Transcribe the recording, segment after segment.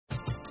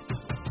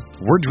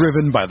We're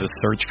driven by the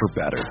search for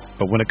better.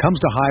 But when it comes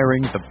to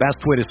hiring, the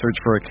best way to search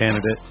for a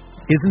candidate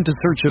isn't to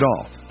search at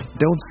all.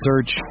 Don't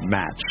search,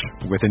 match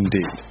with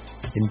Indeed.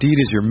 Indeed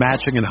is your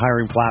matching and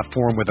hiring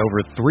platform with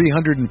over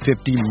 350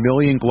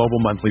 million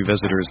global monthly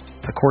visitors,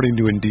 according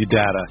to Indeed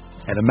data,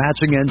 and a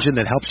matching engine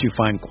that helps you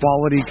find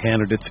quality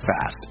candidates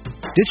fast.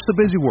 Ditch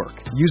the busy work.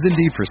 Use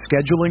Indeed for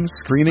scheduling,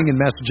 screening, and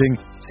messaging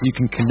so you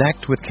can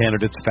connect with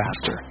candidates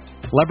faster.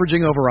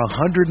 Leveraging over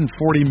 140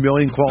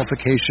 million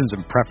qualifications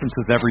and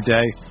preferences every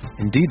day,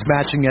 Indeed's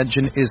matching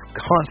engine is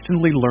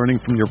constantly learning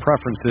from your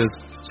preferences,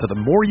 so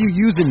the more you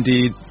use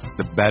Indeed,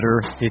 the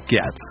better it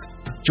gets.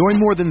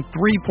 Join more than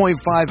 3.5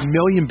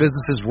 million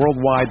businesses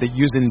worldwide that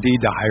use Indeed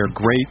to hire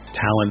great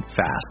talent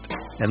fast.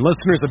 And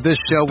listeners of this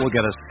show will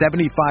get a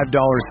 $75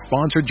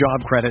 sponsored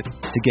job credit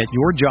to get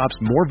your jobs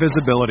more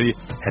visibility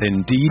at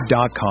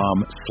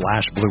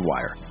Indeed.com/Blue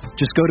Wire.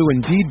 Just go to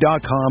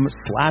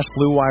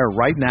Indeed.com/Blue Wire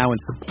right now and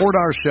support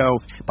our show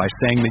by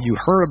saying that you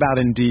heard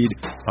about Indeed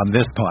on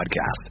this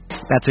podcast.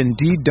 That's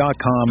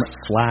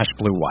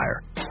Indeed.com/Blue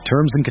Wire.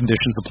 Terms and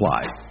conditions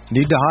apply.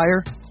 Need to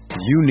hire?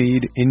 You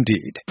need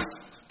Indeed.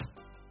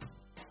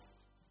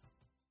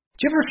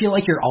 Do you ever feel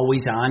like you're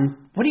always on?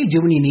 What do you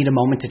do when you need a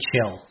moment to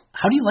chill?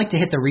 How do you like to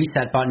hit the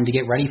reset button to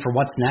get ready for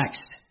what's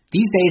next?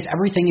 These days,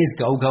 everything is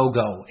go, go,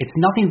 go. It's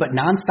nothing but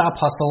nonstop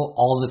hustle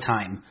all the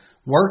time.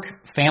 Work,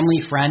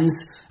 family, friends,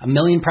 a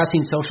million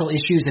pressing social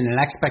issues, and an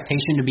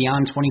expectation to be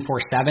on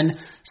 24/7.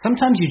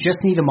 Sometimes you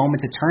just need a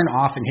moment to turn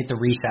off and hit the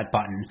reset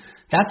button.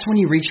 That's when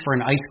you reach for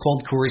an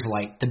ice-cold Coors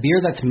Light, the beer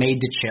that's made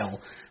to chill.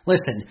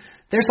 Listen,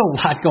 there's a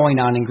lot going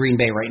on in Green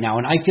Bay right now,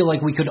 and I feel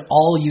like we could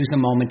all use a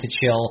moment to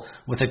chill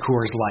with a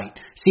Coors Light.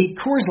 See,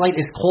 Coors Light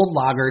is cold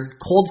lagered,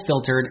 cold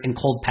filtered, and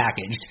cold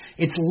packaged.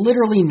 It's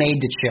literally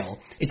made to chill.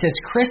 It's as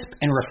crisp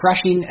and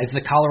refreshing as the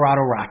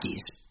Colorado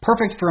Rockies.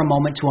 Perfect for a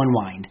moment to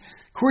unwind.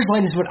 Coors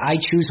Light is what I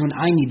choose when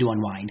I need to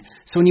unwind.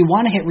 So when you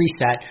want to hit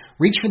reset,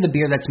 reach for the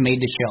beer that's made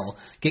to chill.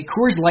 Get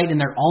Coors Light in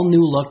their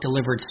all-new look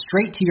delivered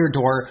straight to your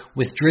door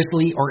with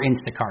Drizzly or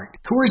Instacart.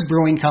 Coors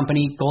Brewing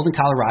Company, Golden,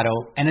 Colorado,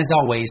 and as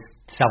always,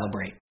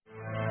 celebrate.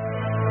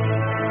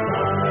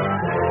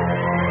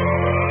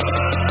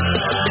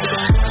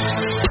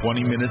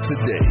 "20 minutes a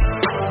day,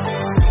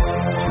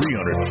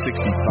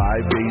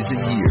 365 days a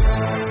year.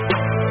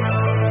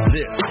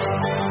 This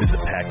is the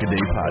Pack a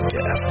Day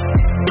Podcast.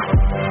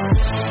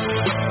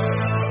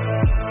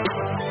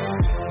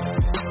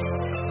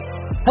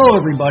 Hello,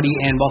 everybody,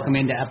 and welcome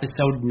into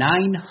episode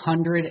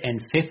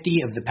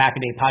 950 of the Pack a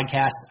Day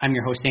Podcast. I'm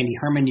your host, Andy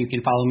Herman. You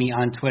can follow me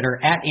on Twitter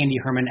at Andy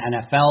Herman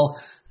NFL.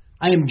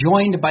 I am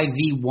joined by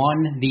the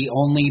one, the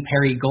only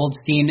Perry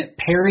Goldstein.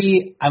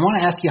 Perry, I want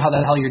to ask you how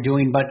the hell you're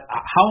doing, but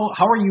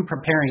how are you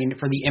preparing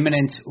for the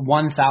imminent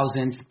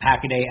 1,000th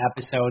Pack a Day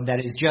episode that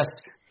is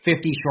just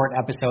 50 short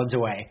episodes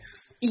away?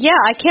 Yeah,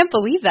 I can't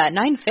believe that.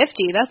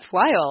 950, that's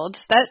wild.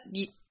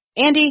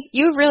 Andy,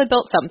 you've really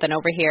built something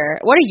over here.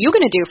 What are you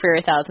going to do for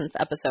your 1,000th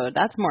episode?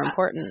 That's more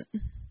important.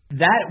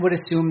 That would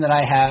assume that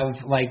I have,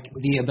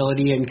 the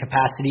ability and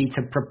capacity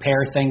to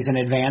prepare things in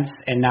advance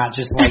and not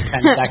just,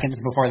 10 seconds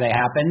before they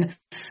happen.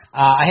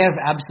 I have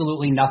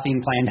absolutely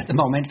nothing planned at the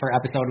moment for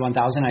episode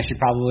 1,000. I should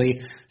probably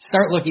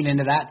start looking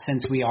into that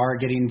since we are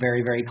getting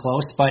very, very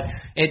close. But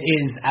it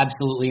is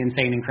absolutely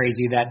insane and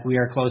crazy that we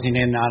are closing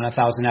in on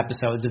 1,000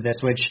 episodes of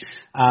this, which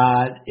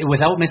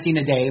without missing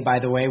a day, by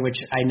the way, which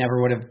I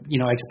never would have,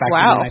 expected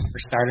when I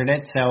first started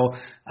it. So,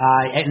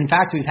 in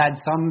fact, we've had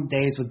some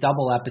days with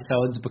double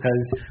episodes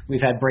because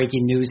we've had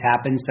breaking news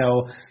happen.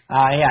 So,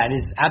 it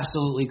is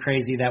absolutely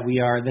crazy that we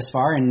are this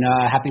far, and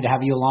happy to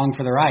have you along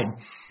for the ride.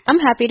 I'm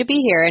happy to be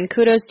here, and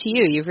kudos to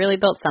you. You've really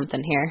built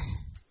something here.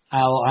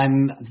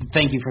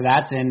 Thank you for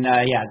that, and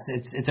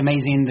it's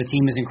amazing. The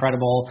team is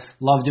incredible.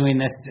 Love doing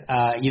this.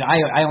 I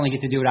only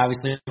get to do it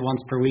obviously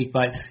once per week,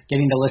 but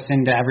getting to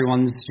listen to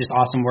everyone's just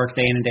awesome work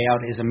day in and day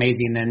out is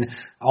amazing, and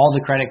all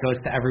the credit goes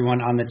to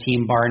everyone on the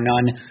team, bar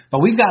none.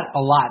 But we've got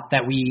a lot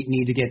that we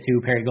need to get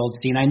to, Perry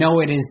Goldstein. I know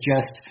it is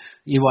just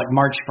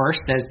March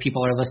 1st as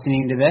people are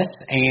listening to this,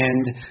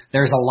 and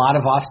there's a lot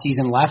of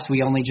off-season left.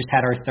 We only just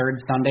had our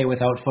third Sunday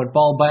without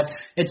football, but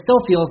it still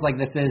feels like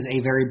this is a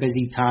very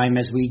busy time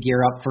as we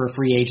gear up for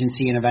free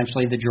agency and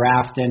eventually the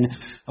draft. And,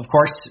 of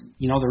course,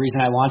 the reason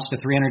I launched a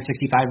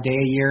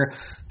 365-day-a-year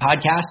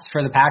podcast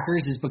for the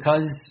Packers is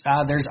because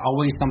there's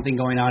always something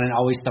going on and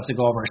always stuff to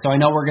go over. So I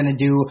know we're going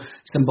to do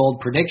some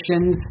bold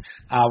predictions.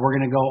 We're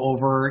going to go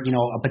over,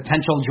 a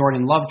potential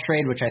Jordan Love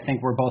trade, which I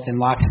think we're both in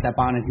lockstep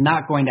on is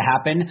not going to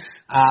happen.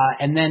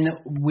 And then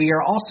we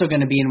are also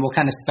going to be, and we'll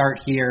kind of start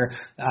here,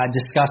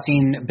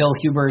 discussing Bill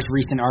Huber's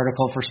recent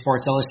article for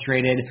Sports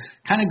Illustrated,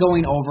 kind of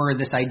going over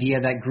this idea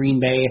that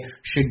Green Bay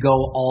should go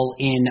all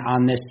in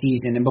on this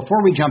season. And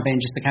before we jump in,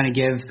 just to kind of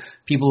give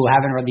people who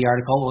haven't read the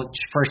article,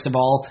 first of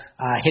all,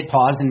 hit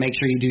pause and make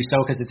sure you do so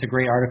because it's a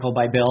great article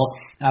by Bill.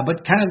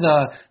 But kind of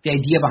the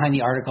idea behind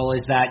the article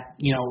is that,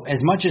 as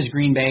much as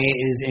Green Bay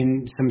is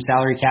in some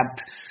salary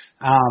cap,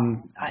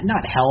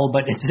 not hell,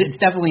 but it's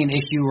definitely an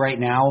issue right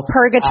now.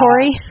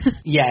 Purgatory?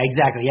 Yeah,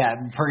 exactly. Yeah,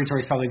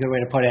 purgatory is probably a good way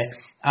to put it.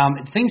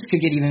 things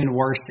could get even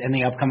worse in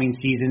the upcoming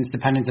seasons,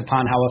 dependent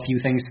upon how a few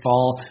things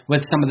fall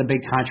with some of the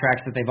big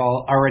contracts that they've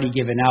already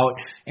given out.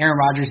 Aaron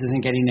Rodgers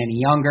isn't getting any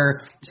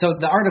younger. So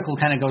the article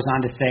kind of goes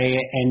on to say,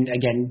 and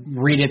again,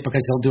 read it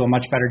because he'll do a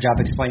much better job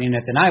explaining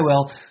it than I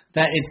will,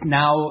 that it's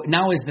now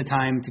is the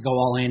time to go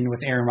all in with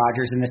Aaron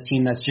Rodgers and this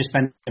team that's just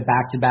been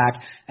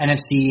back-to-back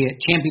NFC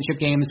championship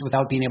games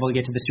without being able to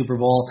get to the Super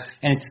Bowl.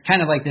 And it's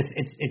kind of like this,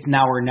 it's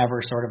now or never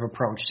sort of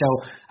approach. So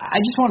I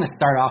just want to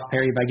start off,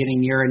 Perry, by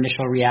getting your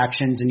initial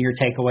reactions and your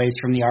takeaways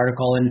from the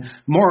article, and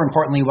more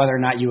importantly, whether or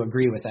not you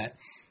agree with it.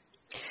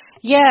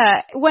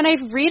 Yeah, when I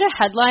read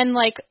a headline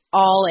like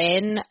all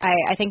in,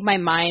 I think my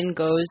mind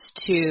goes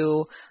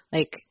to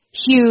like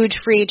huge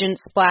free agent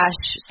splash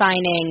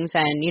signings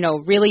and,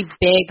 really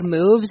big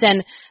moves.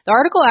 And the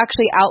article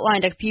actually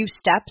outlined a few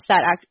steps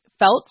that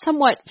felt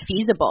somewhat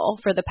feasible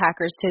for the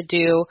Packers to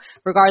do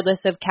regardless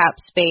of cap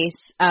space.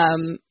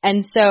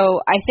 And so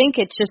I think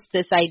it's just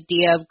this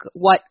idea of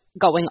what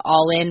going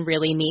all in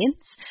really means.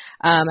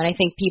 And I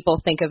think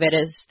people think of it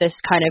as this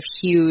kind of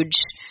huge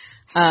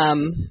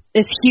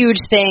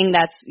thing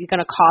that's going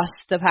to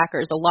cost the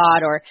Packers a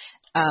lot, or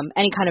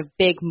any kind of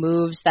big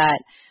moves that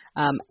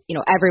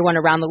everyone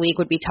around the league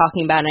would be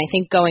talking about. And I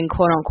think going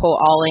quote unquote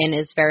all in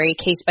is very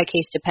case by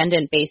case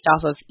dependent based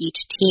off of each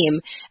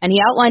team. And he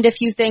outlined a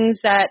few things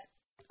that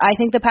I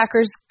think the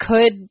Packers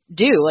could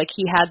do. Like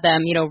he had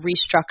them,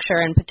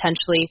 restructure and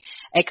potentially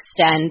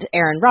extend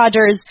Aaron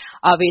Rodgers.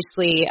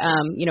 Obviously,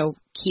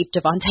 keep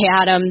Devontae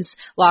Adams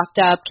locked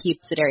up, keep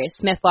Zadarius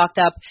Smith locked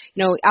up.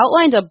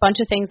 Outlined a bunch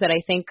of things that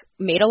I think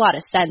made a lot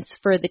of sense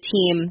for the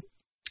team.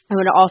 I'm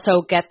going to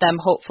also get them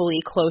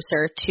hopefully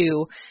closer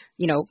to,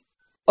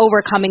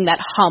 overcoming that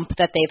hump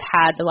that they've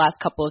had the last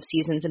couple of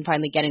seasons and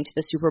finally getting to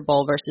the Super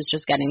Bowl versus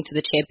just getting to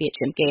the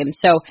championship game.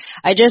 So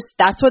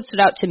that's what stood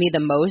out to me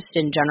the most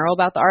in general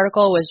about the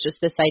article, was just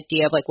this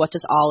idea of like, what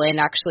does all in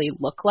actually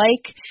look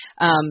like?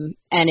 And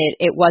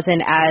it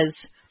wasn't as,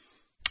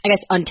 I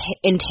guess,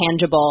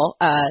 intangible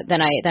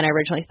than I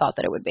originally thought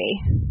that it would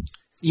be.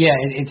 Yeah,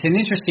 it's an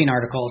interesting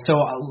article. So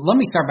let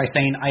me start by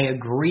saying I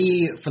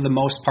agree for the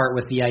most part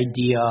with the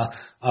idea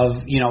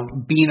of,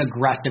 being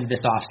aggressive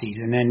this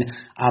offseason. And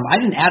I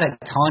didn't add a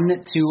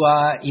ton to,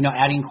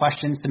 adding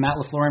questions to Matt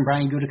LaFleur and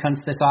Brian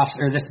Gutekunst this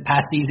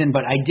past season,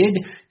 but I did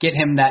get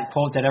him that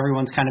quote that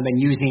everyone's kind of been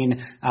using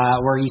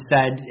where he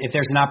said, if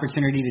there's an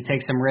opportunity to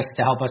take some risks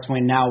to help us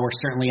win now, we're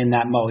certainly in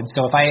that mode.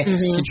 So if I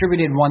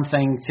contributed one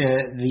thing to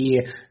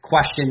the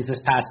questions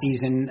this past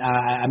season,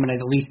 I'm going to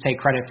at least take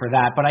credit for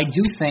that. But I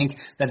do think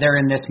that they're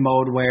in this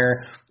mode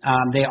where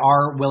they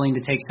are willing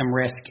to take some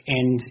risk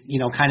and,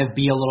 kind of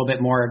be a little bit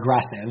more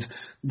aggressive.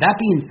 That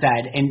being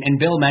said, and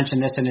Bill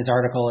mentioned this in his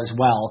article as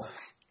well,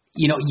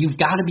 you've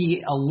got to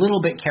be a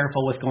little bit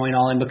careful with going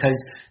all in, because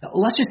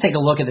let's just take a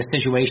look at the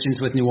situations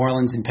with New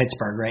Orleans and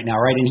Pittsburgh right now,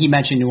 right? And he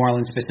mentioned New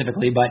Orleans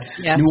specifically, but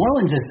yeah. New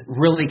Orleans has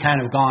really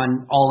kind of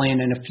gone all in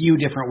a few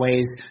different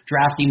ways,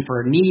 drafting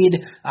for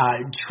need,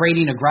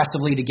 trading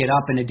aggressively to get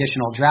up in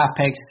additional draft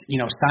picks,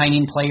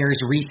 signing players,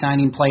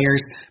 re-signing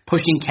players,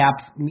 pushing cap,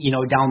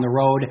 down the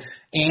road.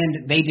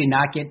 And they did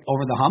not get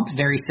over the hump,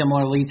 very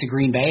similarly to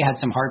Green Bay, had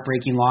some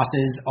heartbreaking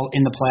losses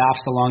in the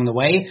playoffs along the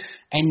way.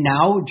 And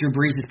now Drew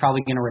Brees is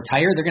probably going to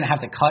retire. They're going to have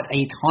to cut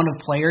a ton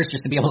of players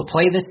just to be able to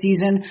play this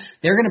season.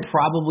 They're going to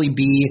probably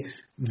be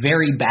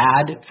very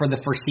bad for the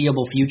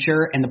foreseeable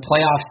future, and the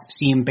playoffs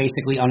seem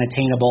basically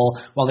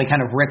unattainable while they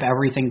kind of rip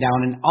everything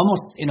down and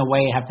almost in a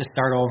way have to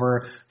start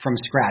over from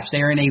scratch. They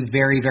are in a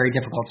very, very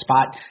difficult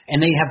spot,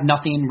 and they have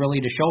nothing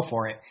really to show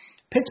for it.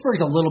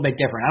 Pittsburgh's a little bit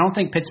different. I don't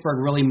think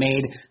Pittsburgh really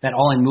made that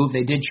all-in move.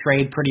 They did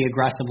trade pretty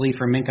aggressively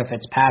for Minkah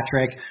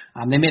Fitzpatrick.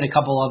 They made a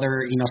couple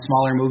other,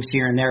 smaller moves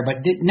here and there,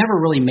 but never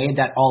really made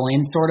that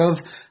all-in sort of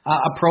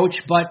approach,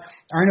 but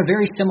are in a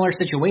very similar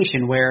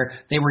situation where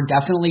they were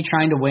definitely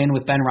trying to win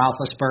with Ben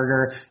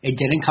Roethlisberger. It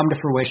didn't come to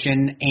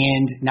fruition,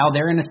 and now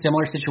they're in a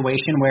similar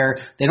situation where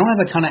they don't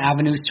have a ton of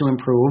avenues to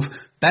improve.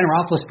 Ben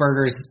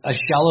Roethlisberger is a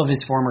shell of his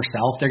former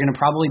self. They're going to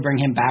probably bring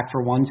him back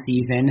for one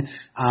season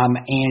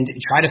and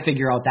try to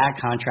figure out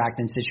that contract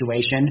and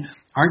situation.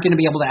 Aren't going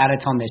to be able to add a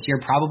ton this year.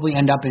 Probably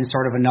end up in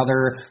sort of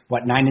another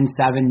 9-7,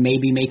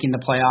 maybe making the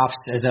playoffs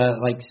as a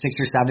 6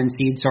 or 7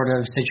 seed sort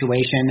of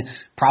situation.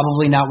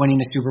 Probably not winning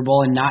the Super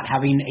Bowl and not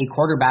having a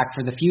quarterback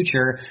for the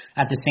future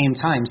at the same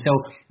time. So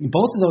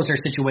both of those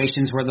are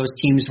situations where those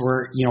teams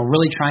were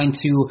really trying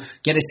to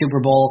get a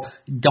Super Bowl,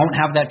 don't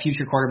have that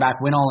future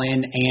quarterback, win all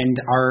in, and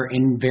are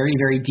in very,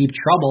 very deep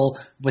trouble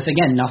with,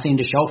 again, nothing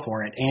to show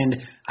for it.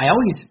 And I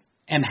always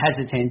am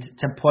hesitant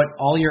to put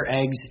all your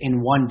eggs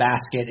in one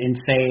basket and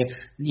say,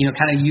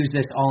 kind of use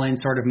this all-in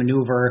sort of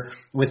maneuver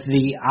with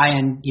the eye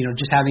on,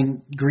 just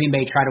having Green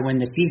Bay try to win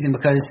this season,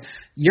 because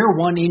you're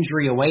one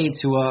injury away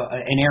to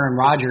an Aaron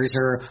Rodgers,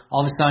 or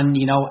all of a sudden,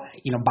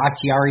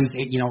 Bakhtiari's,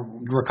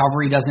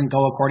 recovery doesn't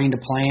go according to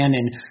plan,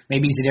 and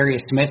maybe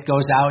Zadarius Smith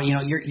goes out.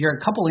 You're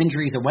a couple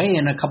injuries away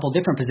in a couple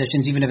different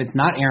positions, even if it's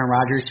not Aaron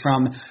Rodgers,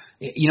 from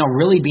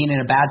really being in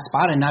a bad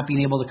spot and not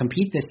being able to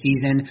compete this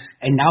season.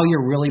 And now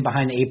you're really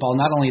behind the eight ball,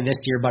 not only this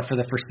year, but for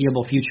the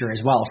foreseeable future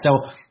as well. So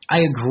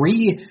I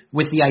agree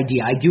with the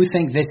idea. I do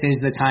think this is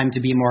the time to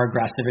be more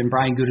aggressive, and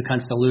Brian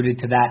Gutekunst alluded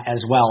to that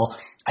as well.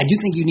 I do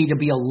think you need to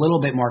be a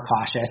little bit more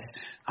cautious.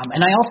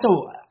 And I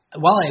also,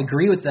 while I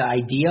agree with the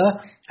idea,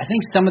 I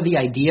think some of the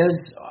ideas,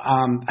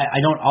 I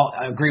don't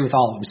agree with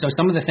all of them. So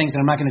some of the things, and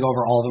I'm not going to go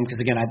over all of them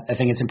because, again, I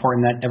think it's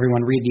important that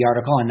everyone read the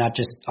article and not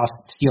just us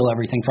steal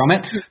everything from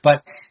it.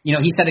 But,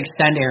 he said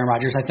extend Aaron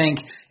Rodgers. I think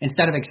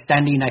instead of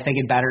extending, I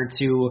think it's better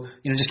to,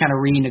 just kind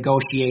of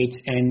renegotiate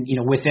and,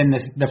 within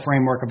the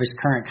framework of his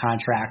current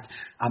contract.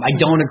 I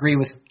don't agree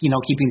with,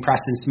 keeping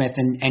Preston Smith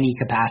in any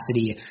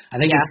capacity. I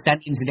think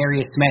extending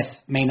Zadarius Smith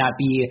may not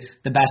be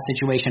the best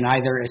situation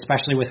either,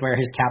 especially with where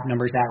his cap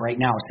number's at right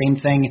now. Same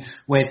thing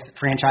with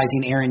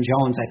franchising Aaron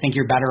Jones. I think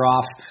you're better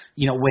off,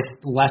 with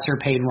lesser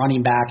paid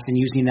running backs and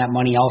using that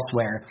money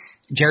elsewhere.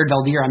 Jared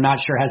Valdir, I'm not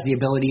sure, has the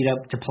ability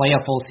to play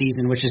a full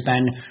season, which has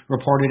been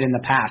reported in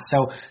the past.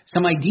 So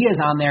some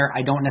ideas on there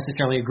I don't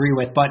necessarily agree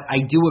with, but I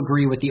do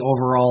agree with the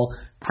overall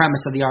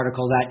premise of the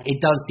article that it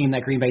does seem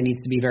that Green Bay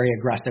needs to be very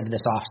aggressive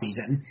this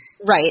offseason.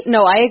 Right.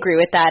 No, I agree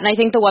with that. And I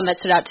think the one that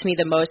stood out to me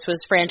the most was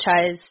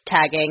franchise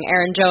tagging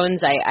Aaron Jones.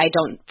 I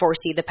don't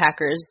foresee the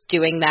Packers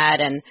doing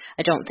that, and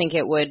I don't think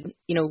it would,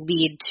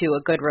 lead to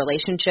a good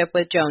relationship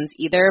with Jones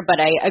either. But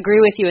I agree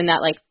with you in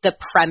that, like, the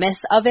premise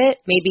of it,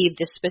 maybe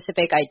the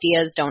specific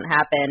ideas don't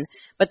happen,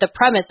 but the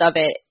premise of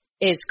it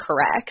is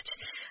correct.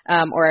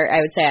 Or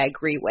I would say I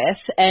agree with.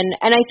 And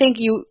I think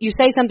you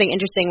say something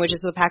interesting, which is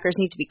the Packers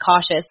need to be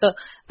cautious. The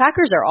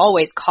Packers are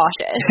always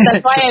cautious.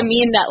 That's why I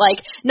mean that,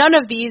 like, none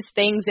of these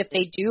things, if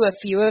they do a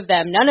few of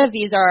them, none of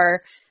these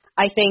are,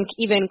 I think,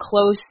 even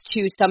close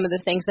to some of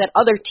the things that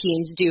other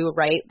teams do,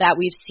 right, that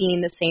we've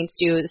seen the Saints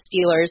do, the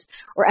Steelers,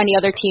 or any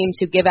other teams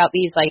who give out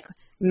these, like,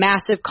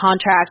 massive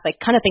contracts, like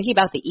kind of thinking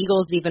about the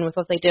Eagles even with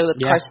what they did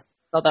with Carson.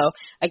 Although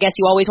I guess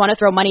you always want to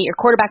throw money at your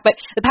quarterback, but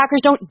the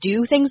Packers don't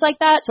do things like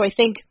that. So I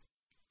think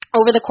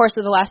over the course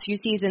of the last few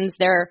seasons,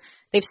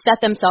 they've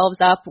set themselves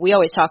up. We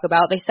always talk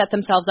about they set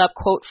themselves up,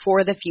 quote,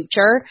 for the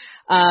future.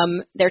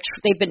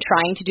 They've been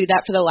trying to do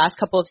that for the last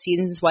couple of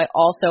seasons while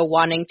also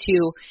wanting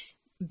to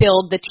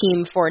build the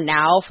team for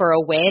now for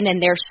a win,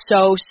 and they're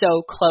so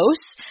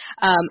close.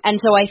 And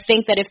so I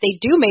think that if they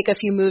do make a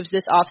few moves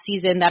this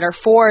offseason that are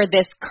for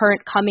this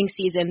current coming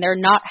season, they're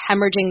not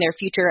hemorrhaging their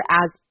future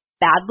as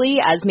badly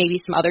as maybe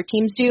some other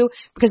teams do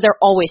because they're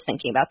always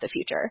thinking about the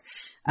future.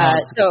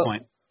 That's a good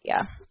point.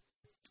 Yeah.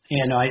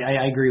 Yeah, no,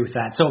 I agree with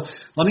that. So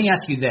let me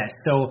ask you this.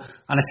 So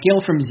on a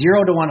scale from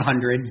 0 to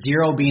 100,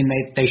 0 being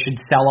they should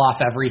sell off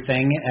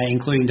everything,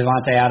 including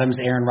Davante Adams,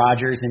 Aaron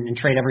Rodgers, and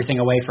trade everything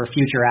away for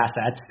future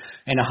assets,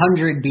 and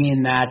 100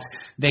 being that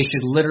they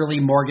should literally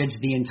mortgage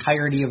the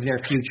entirety of their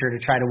future to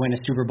try to win a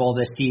Super Bowl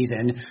this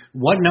season,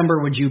 what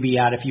number would you be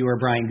at if you were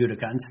Brian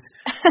Gutekunst?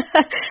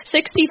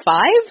 65?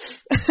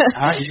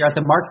 All right, you're at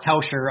the Mark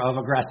Tauscher of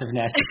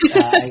aggressiveness.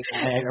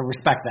 I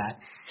respect that.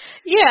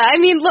 Yeah, I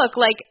mean, look,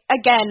 like,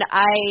 again,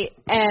 I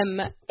am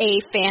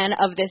a fan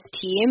of this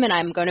team, and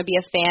I'm going to be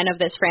a fan of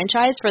this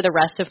franchise for the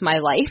rest of my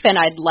life, and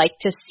I'd like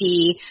to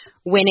see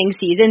winning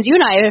seasons. You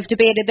and I have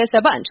debated this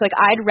a bunch. Like,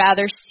 I'd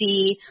rather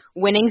see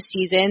winning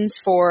seasons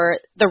for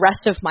the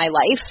rest of my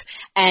life,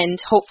 and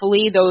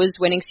hopefully those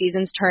winning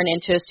seasons turn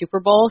into a Super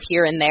Bowl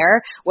here and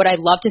there. Would I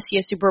love to see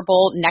a Super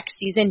Bowl next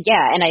season?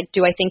 Yeah, and I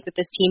think that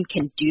this team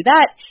can do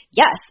that?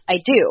 Yes, I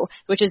do,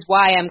 which is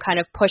why I'm kind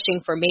of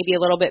pushing for maybe a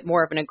little bit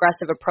more of an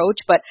aggressive approach,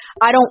 but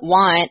I don't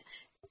want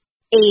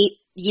 8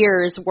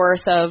 years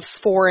worth of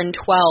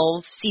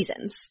 4-12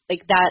 seasons.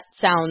 Like, that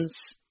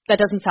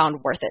doesn't sound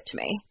worth it to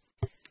me.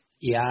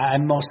 Yeah,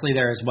 I'm mostly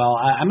there as well.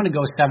 I'm going to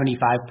go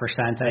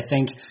 75%. I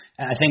think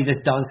this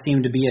does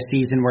seem to be a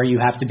season where you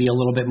have to be a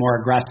little bit more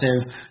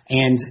aggressive,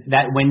 and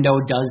that window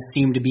does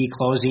seem to be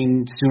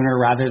closing sooner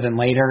rather than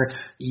later.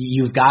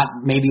 You've got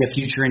maybe a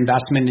future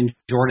investment in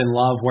Jordan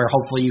Love where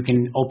hopefully you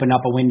can open up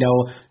a window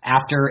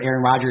after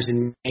Aaron Rodgers,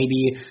 and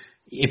maybe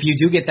if you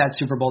do get that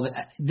Super Bowl,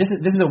 this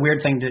is a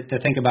weird thing to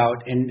think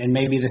about, and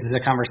maybe this is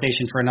a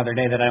conversation for another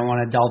day that I don't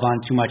want to delve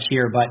on too much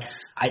here, but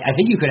I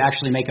think you could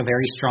actually make a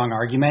very strong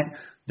argument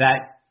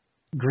that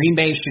Green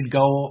Bay should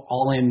go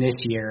all in this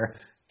year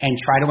and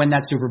try to win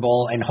that Super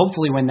Bowl and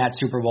hopefully win that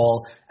Super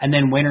Bowl, and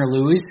then win or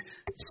lose,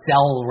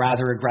 sell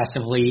rather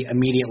aggressively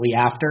immediately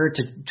after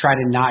to try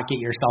to not get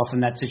yourself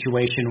in that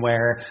situation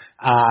where,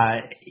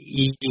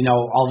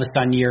 all of a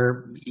sudden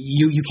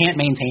you can't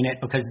maintain it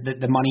because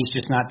the money's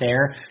just not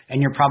there,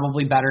 and you're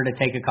probably better to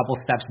take a couple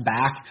steps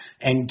back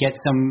and get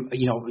some,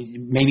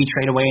 maybe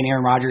trade away an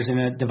Aaron Rodgers and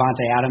a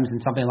Davante Adams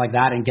and something like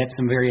that and get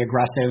some very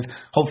aggressive,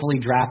 hopefully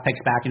draft picks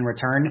back in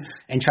return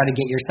and try to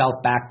get yourself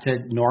back to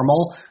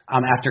normal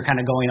after kind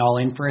of going all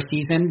in for a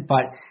season.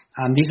 But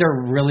these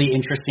are really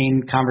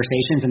interesting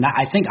conversations, and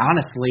I think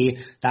honestly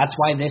that's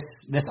why this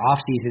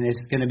offseason is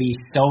going to be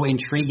so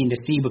intriguing to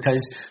see,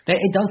 because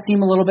it does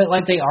seem a little bit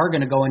like they are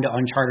going to go into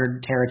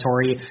uncharted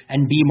territory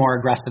and be more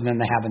aggressive than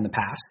they have in the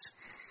past.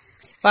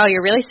 Wow,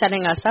 you're really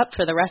setting us up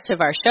for the rest of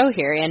our show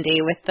here,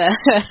 Andy, with the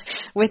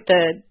with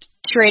the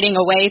trading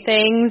away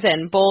things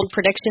and bold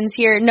predictions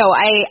here. No,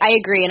 I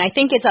agree, and I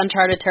think it's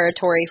uncharted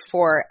territory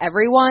for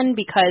everyone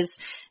because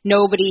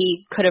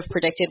nobody could have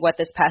predicted what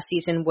this past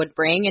season would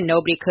bring, and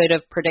nobody could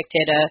have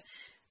predicted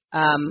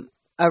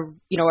a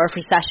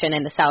recession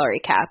in the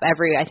salary cap.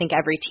 I think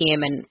every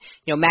team, and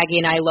Maggie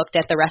and I looked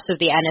at the rest of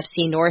the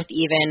NFC North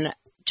even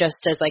just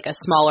as like a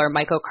smaller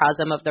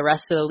microcosm of the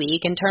rest of the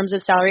league in terms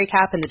of salary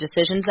cap and the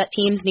decisions that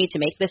teams need to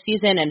make this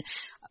season. And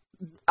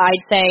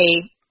I'd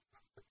say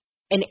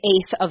an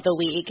eighth of the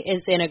league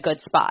is in a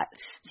good spot.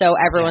 So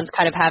everyone's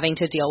kind of having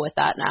to deal with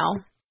that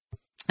now.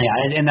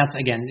 Yeah, and that's,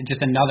 again,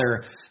 just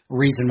another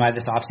reason why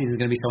this offseason is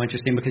going to be so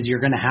interesting, because you're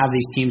going to have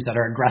these teams that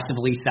are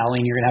aggressively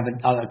selling. You're going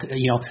to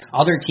have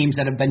other teams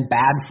that have been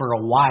bad for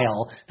a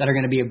while that are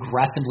going to be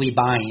aggressively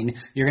buying.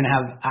 You're going to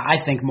have,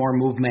 I think, more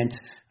movement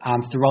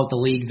throughout the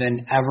league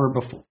than ever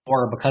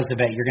before because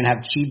of it. You're going to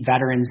have cheap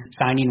veterans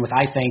signing with,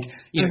 I think,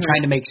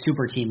 trying to make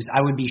super teams.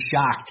 I would be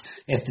shocked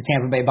if the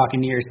Tampa Bay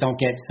Buccaneers don't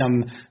get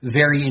some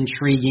very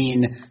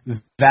intriguing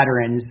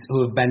veterans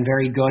who have been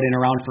very good and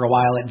around for a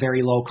while at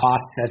very low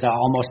costs as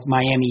almost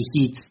Miami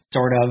Heat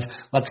sort of,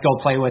 let's go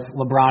play with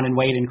LeBron and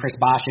Wade and Chris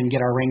Bosh and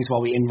get our rings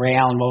in Ray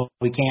Allen while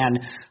we can.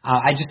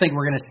 I just think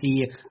we're going to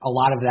see a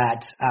lot of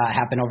that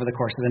happen over the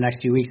course of the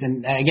next few weeks.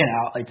 And again,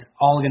 it's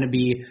all going to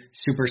be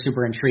super,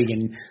 super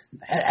intriguing.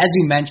 As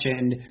you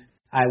mentioned,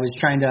 I was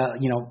trying to,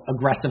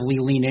 aggressively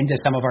lean into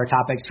some of our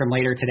topics from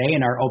later today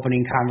in our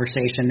opening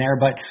conversation there.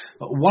 But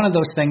one of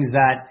those things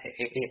that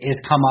has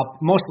come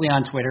up mostly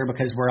on Twitter,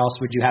 because where else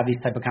would you have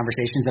these type of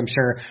conversations? I'm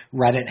sure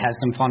Reddit has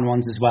some fun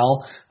ones as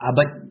well.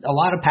 But a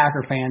lot of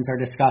Packer fans are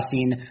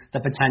discussing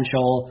the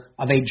potential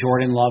of a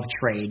Jordan Love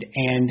trade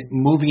and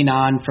moving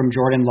on from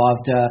Jordan Love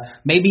to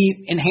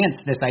maybe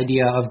enhance this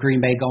idea of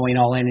Green Bay going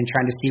all in and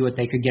trying to see what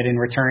they could get in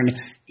return.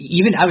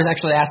 I was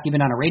actually asked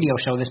even on a radio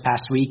show this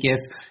past week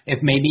if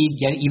maybe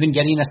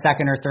getting a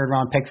second or third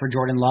round pick for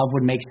Jordan Love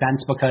would make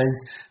sense because,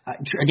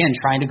 again,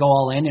 trying to go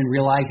all in and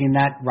realizing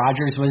that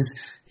Rodgers was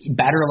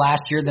better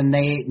last year than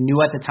they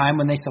knew at the time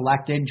when they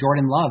selected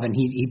Jordan Love, and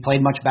he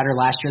played much better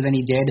last year than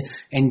he did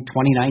in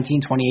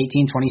 2019,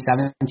 2018,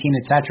 2017,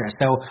 etc.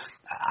 So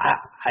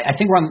I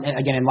think we're on,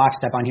 again, in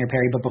lockstep on here,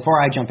 Perry, but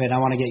before I jump in, I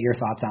want to get your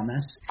thoughts on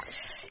this.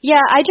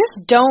 Yeah, I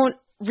just don't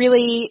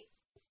really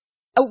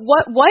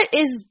what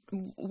is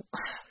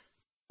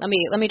let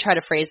me try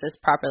to phrase this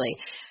properly.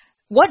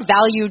 What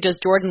value does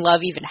Jordan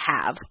Love even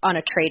have on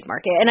a trade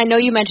market? And I know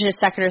you mentioned a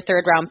second or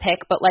third round pick,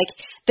 but like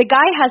the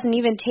guy hasn't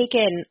even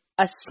taken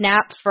a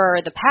snap for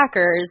the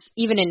Packers,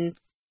 even in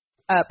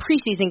a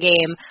preseason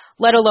game,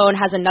 let alone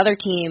has another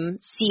team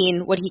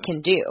seen what he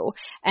can do.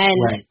 And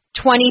right.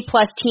 20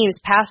 plus teams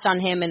passed on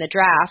him in the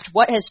draft.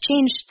 What has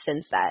changed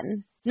since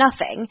then?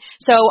 Nothing.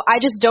 So I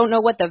just don't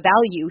know what the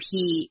value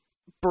he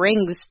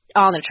brings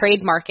on the trade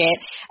market.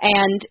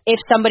 And if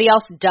somebody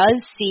else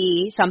does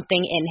see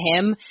something in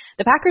him,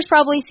 the Packers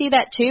probably see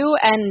that too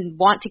and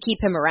want to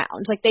keep him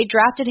around. Like, they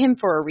drafted him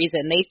for a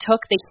reason. They took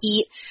the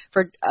heat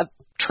for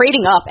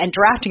trading up and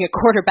drafting a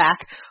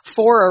quarterback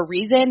for a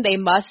reason. They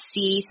must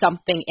see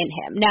something in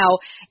him. Now,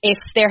 if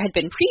there had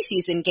been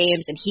preseason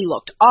games and he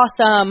looked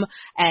awesome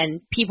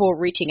and people were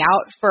reaching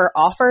out for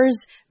offers,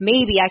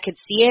 maybe I could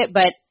see it,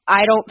 but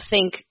I don't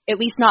think, at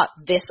least not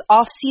this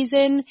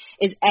offseason,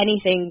 is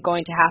anything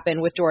going to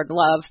happen with Jordan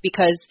Love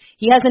because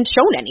he hasn't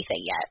shown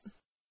anything yet.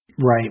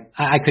 Right.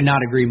 I could not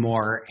agree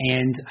more.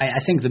 And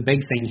I think the big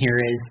thing here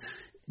is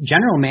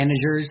general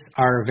managers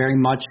are very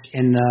much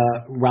in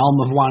the realm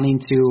of wanting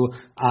to,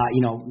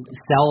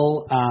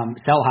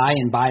 sell high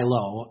and buy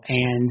low.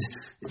 And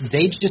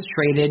they just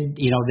traded,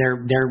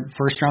 their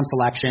first round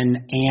selection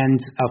and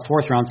a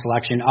fourth round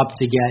selection up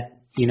to get,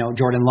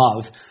 Jordan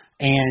Love.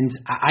 And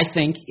I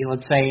think,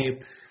 let's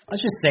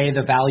just say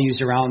the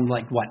value's around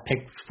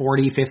pick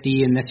 40,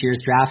 50 in this year's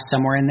draft,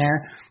 somewhere in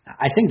there.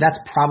 I think that's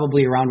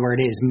probably around where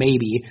it is,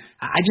 maybe.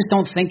 I just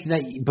don't think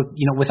that,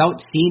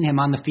 without seeing him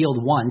on the field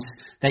once,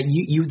 that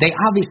they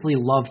obviously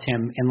loved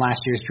him in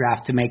last year's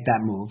draft to make that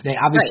move. They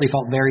obviously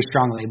felt very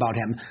strongly about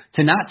him.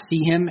 To not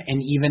see him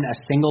in even a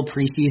single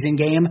preseason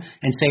game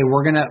and say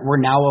we're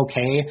now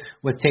okay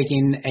with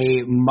taking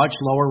a much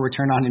lower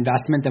return on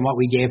investment than what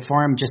we gave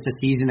for him just a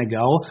season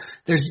ago.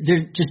 There's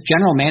just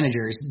general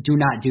managers do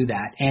not do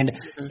that. And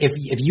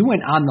if you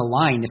went on the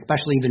line,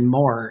 especially even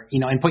more,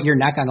 and put your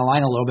neck on the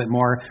line a little bit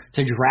more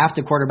to draft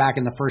a quarterback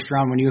in the first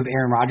round when you have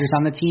Aaron Rodgers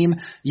on the team,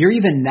 you're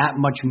even that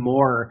much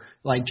more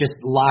just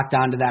locked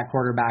onto that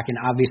quarterback and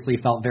obviously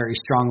felt very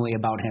strongly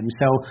about him.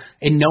 So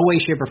in no way,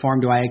 shape, or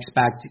form do I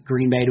expect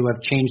Green Bay to have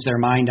changed their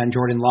mind on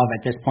Jordan Love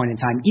at this point in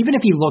time. Even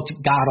if he looked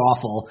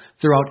god-awful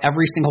throughout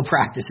every single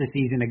practice a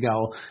season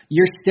ago,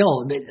 you're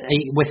still,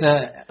 with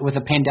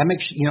a pandemic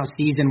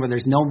season where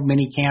there's no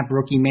mini camp,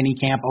 rookie mini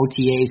camp,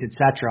 OTAs,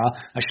 etc.,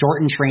 a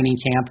shortened training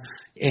camp,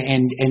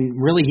 and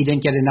really he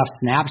didn't get enough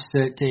snaps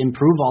to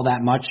improve all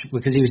that much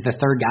because he was the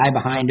third guy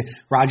behind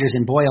Rodgers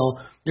and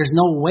Boyle. There's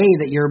no way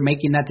that you're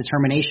making that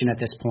determination at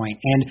this point.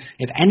 And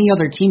if any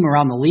other team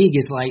around the league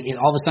is like,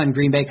 all of a sudden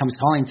Green Bay comes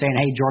calling saying,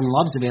 hey, Jordan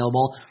Love's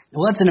available,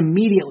 well, that's an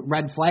immediate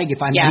red flag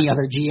if I'm any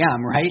other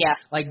GM, right? Yeah.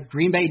 Like,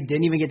 Green Bay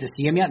didn't even get to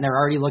see him yet, and they're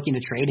already looking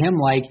to trade him.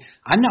 Like,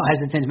 I'm now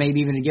hesitant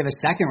maybe even to give a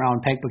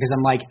second-round pick because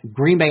I'm like,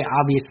 Green Bay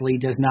obviously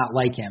does not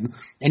like him.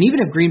 And even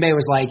if Green Bay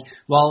was like,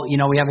 well,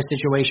 you know, we have a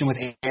situation with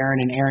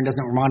Aaron, and Aaron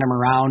doesn't want him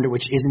around,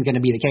 which isn't going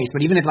to be the case.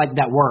 But even if like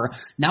that were,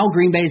 now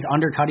Green Bay's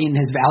undercutting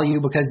his value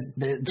because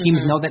the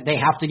teams know that they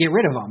have to get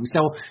rid of him.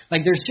 So,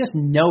 like, there's just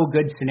no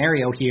good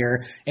scenario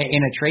here in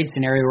a trade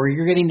scenario where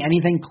you're getting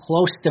anything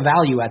close to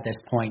value at this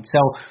point.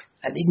 So,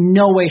 in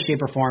no way, shape,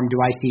 or form do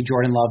I see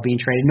Jordan Love being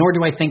traded, nor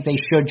do I think they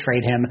should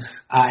trade him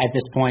at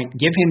this point.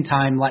 Give him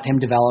time, let him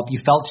develop. You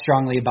felt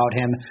strongly about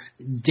him.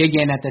 Dig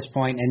in at this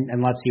point,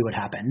 and let's see what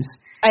happens.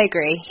 I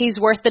agree. He's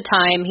worth the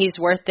time. He's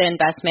worth the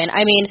investment.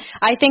 I mean,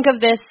 I think of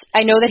this,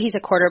 I know that he's a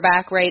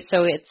quarterback, right?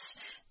 So it's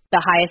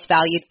the highest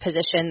valued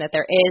position that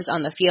there is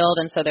on the field,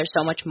 and so there's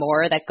so much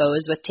more that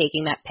goes with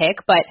taking that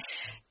pick. But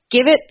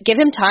give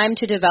him time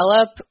to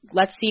develop.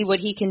 Let's see what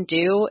he can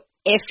do.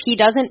 If he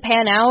doesn't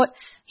pan out,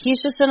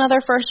 he's just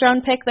another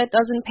first-round pick that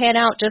doesn't pan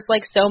out, just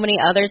like so many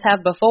others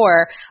have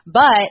before.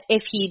 But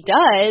if he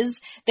does,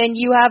 then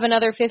you have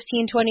another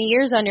 15, 20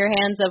 years on your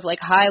hands of, like,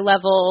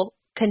 high-level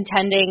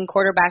contending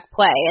quarterback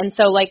play. And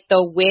so, like,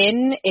 the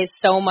win is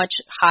so much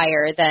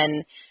higher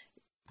than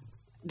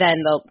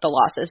the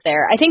losses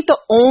there. I think the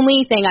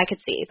only thing I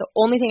could see,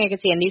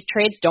 and these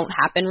trades don't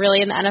happen really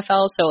in the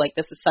NFL, so like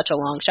this is such a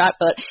long shot,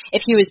 but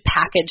if he was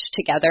packaged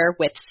together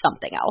with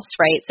something else,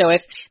 right? So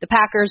if the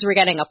Packers were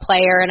getting a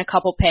player and a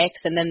couple picks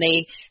and then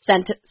they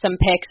sent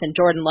some picks and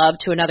Jordan Love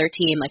to another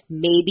team, like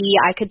maybe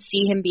I could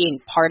see him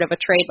being part of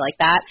a trade like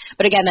that.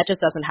 But again, that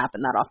just doesn't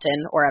happen that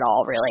often or at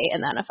all really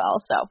in the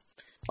NFL, so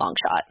long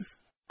shot.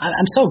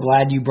 I'm so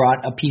glad you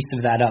brought a piece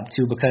of that up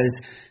too, because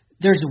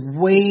there's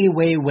way,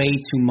 way, way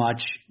too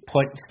much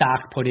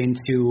stock put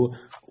into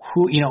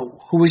who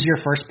was your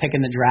first pick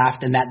in the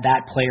draft and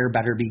that player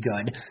better be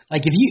good.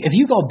 Like if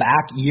you go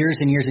back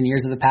years and years and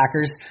years of the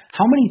Packers,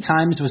 how many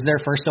times was their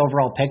first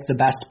overall pick the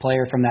best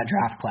player from that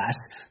draft class?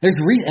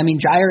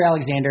 Jair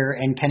Alexander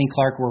and Kenny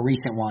Clark were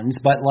recent ones,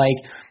 but like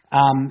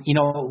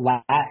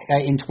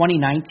in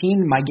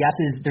 2019, my guess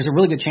is there's a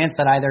really good chance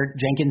that either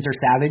Jenkins or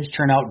Savage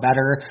turn out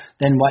better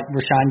than what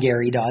Rashawn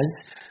Gary does.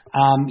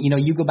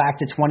 You go back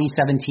to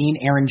 2017,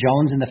 Aaron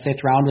Jones in the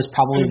 5th round was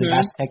probably the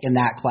best pick in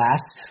that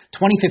class.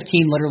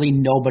 2015, literally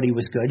nobody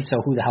was good,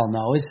 so who the hell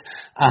knows?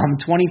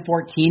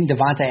 2014,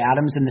 Devontae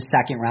Adams in the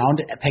 2nd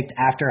round, picked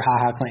after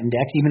HaHa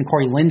Clinton-Dix. Even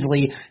Corey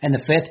Linsley in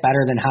the 5th,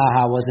 better than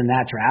HaHa was in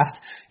that draft.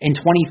 In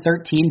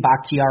 2013,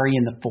 Bakhtiari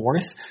in the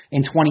 4th.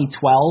 In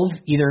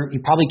 2012,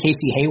 probably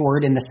Casey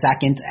Hayward in the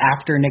 2nd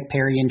after Nick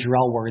Perry and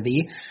Jarrell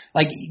Worthy.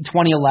 Like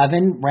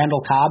 2011,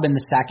 Randall Cobb in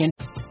the 2nd.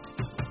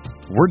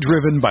 We're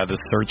driven by the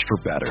search for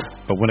better.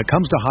 But when it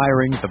comes to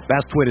hiring, the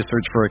best way to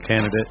search for a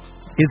candidate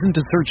isn't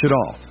to search at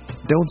all.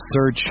 Don't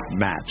search,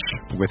 match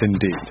with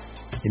Indeed.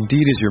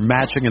 Indeed is your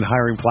matching and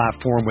hiring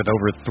platform with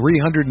over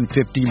 350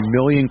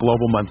 million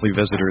global monthly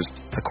visitors,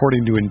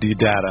 according to Indeed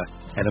data,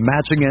 and a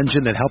matching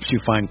engine that helps you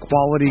find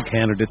quality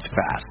candidates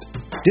fast.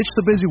 Ditch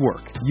the busy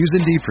work. Use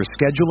Indeed for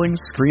scheduling,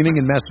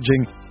 screening, and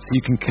messaging so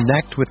you can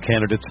connect with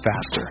candidates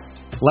faster.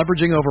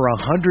 Leveraging over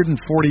 140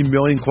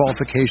 million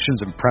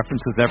qualifications and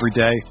preferences every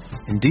day,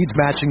 Indeed's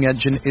matching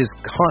engine is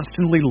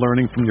constantly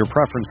learning from your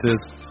preferences,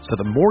 so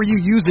the more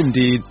you use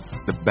Indeed,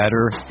 the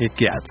better it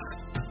gets.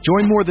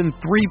 Join more than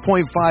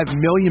 3.5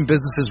 million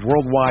businesses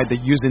worldwide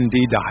that use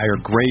Indeed to hire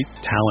great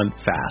talent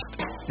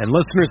fast. And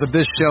listeners of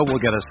this show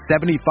will get a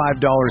 $75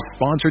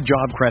 sponsored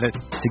job credit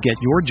to get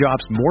your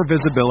jobs more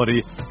visibility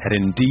at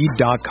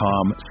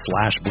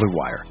Indeed.com/Blue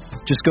Wire.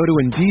 Just go to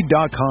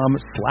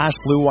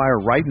Indeed.com/Blue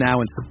Wire right now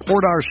and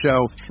support our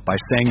show by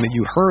saying that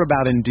you heard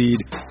about Indeed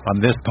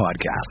on this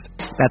podcast.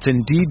 That's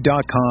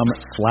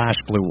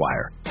Indeed.com/Blue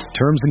Wire.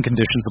 Terms and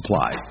conditions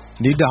apply.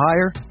 Need to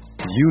hire?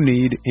 You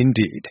need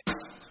Indeed.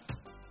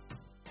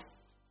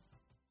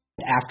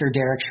 After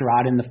Derek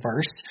Sherrod in the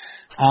 1st.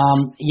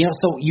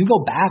 So you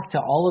go back to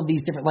all of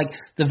these different, like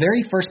the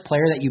very first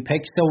player that you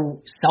pick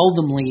so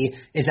seldomly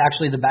is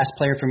actually the best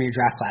player from your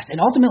draft class.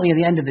 And ultimately, at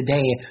the end of the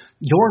day,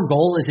 your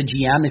goal as a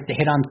GM is to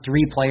hit on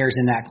 3 players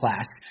in that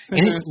class.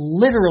 And it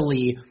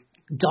literally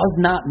does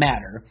not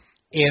matter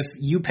if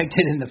you picked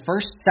it in the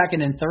 1st,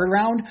 2nd, and 3rd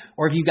round,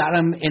 or if you got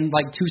them in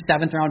like 2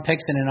 7th-round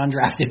picks and an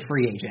undrafted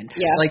free agent.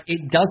 Yeah. Like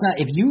it does not.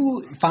 If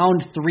you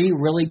found 3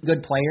 really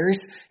good players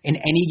in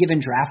any given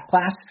draft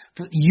class,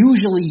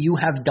 usually you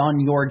have done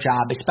your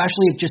job.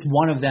 Especially if just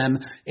one of them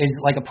is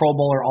like a Pro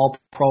Bowl or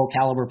All-Pro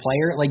caliber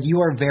player. Like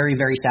you are very,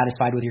 very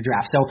satisfied with your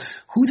draft. So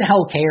who the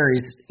hell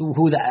cares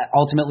who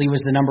ultimately was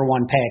the number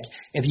 1 pick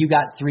if you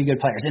got 3 good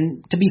players?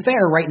 And to be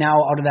fair, right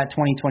now out of that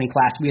 2020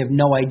 class, we have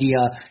no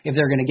idea if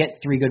they're going to get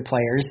 3 good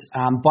players.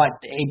 But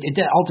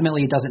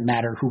ultimately, it doesn't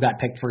matter who got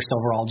picked first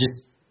overall.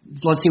 Just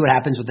let's see what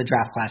happens with the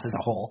draft class as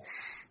a whole.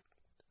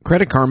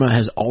 Credit Karma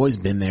has always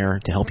been there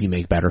to help you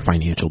make better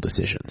financial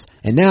decisions.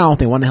 And now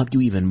they want to help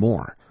you even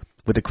more.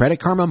 With the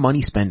Credit Karma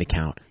Money Spend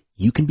account,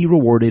 you can be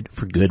rewarded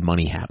for good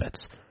money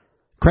habits.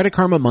 Credit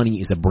Karma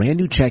Money is a brand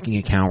new checking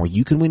account where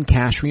you can win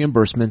cash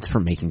reimbursements for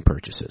making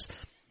purchases.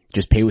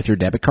 Just pay with your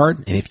debit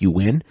card, and if you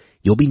win,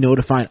 you'll be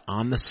notified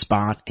on the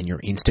spot, and your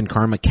Instant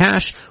Karma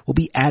cash will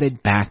be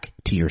added back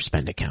to your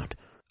spend account.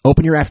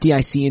 Open your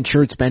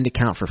FDIC-insured spend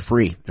account for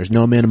free. There's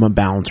no minimum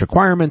balance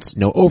requirements,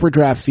 no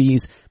overdraft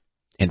fees,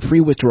 and free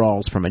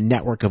withdrawals from a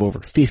network of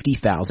over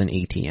 50,000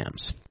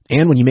 ATMs.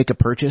 And when you make a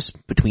purchase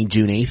between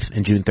June 8th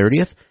and June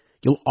 30th,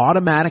 you'll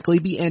automatically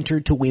be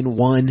entered to win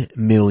 $1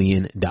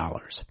 million.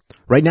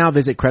 Right now,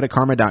 visit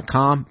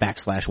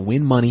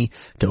creditkarma.com/winmoney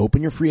to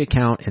open your free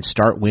account and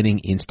start winning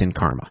Instant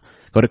Karma.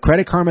 Go to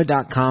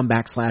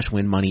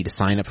creditkarma.com/winmoney to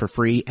sign up for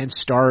free and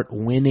start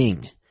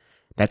winning.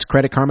 That's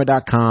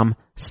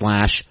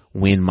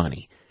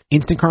creditkarma.com/winmoney.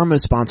 Instant Karma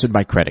is sponsored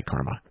by Credit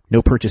Karma.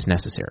 No purchase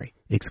necessary.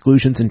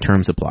 Exclusions and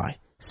terms apply.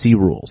 See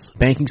rules.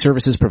 Banking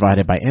services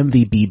provided by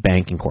MVB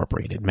Bank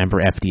Incorporated.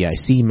 Member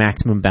FDIC.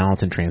 Maximum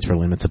balance and transfer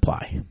limits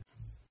apply.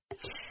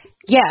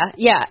 Yeah.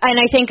 And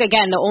I think,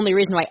 again, the only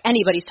reason why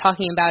anybody's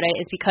talking about it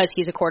is because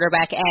he's a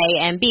quarterback, A,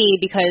 and B,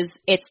 because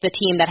it's the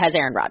team that has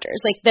Aaron Rodgers.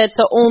 Like, that's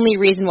the only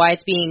reason why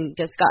it's being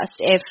discussed.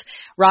 If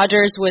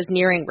Rodgers was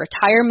nearing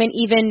retirement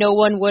even, no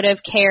one would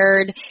have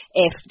cared.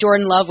 If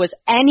Jordan Love was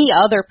any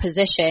other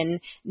position,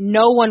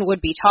 no one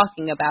would be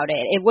talking about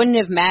it. It wouldn't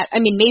have mattered. I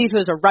mean, maybe if it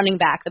was a running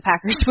back, the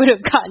Packers would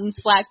have gotten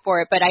slack for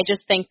it, but I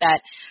just think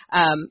that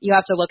you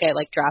have to look at,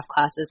 like, draft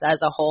classes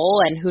as a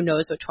whole, and who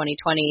knows what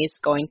 2020 is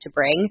going to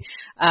bring.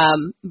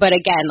 But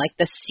again, like,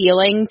 the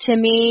ceiling to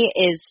me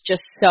is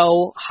just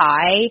so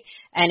high,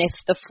 and if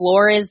the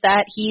floor is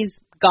that he's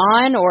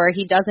gone or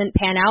he doesn't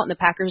pan out and the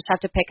Packers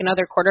have to pick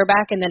another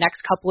quarterback in the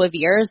next couple of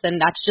years, then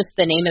that's just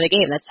the name of the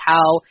game. That's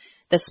how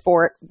the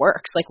sport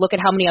works. Like, look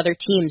at how many other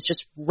teams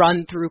just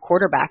run through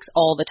quarterbacks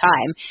all the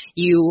time.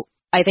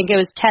 I think it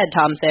was Ted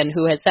Thompson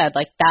who has said,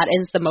 like, that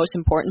is the most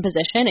important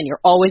position, and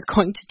you're always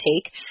going to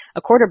take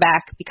a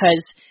quarterback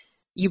because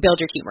you build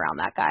your team around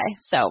that guy.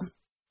 So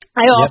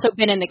I've also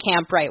been in the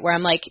camp, right, where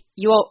I'm like,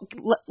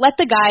 let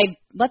the guy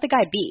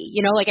be.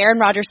 You know, like, Aaron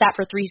Rodgers sat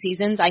for 3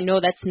 seasons. I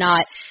know that's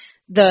not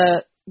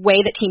the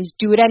way that teams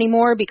do it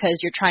anymore because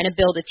you're trying to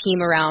build a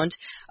team around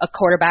a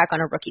quarterback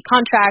on a rookie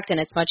contract, and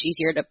it's much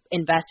easier to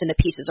invest in the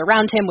pieces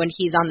around him when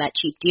he's on that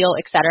cheap deal,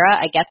 et cetera.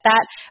 I get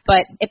that.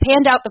 But it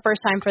panned out the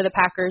first time for the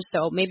Packers,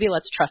 so maybe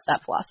let's trust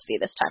that philosophy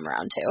this time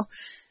around too.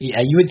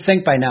 Yeah, you would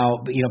think by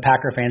now,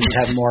 Packer fans would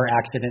have more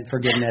accident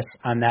forgiveness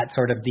on that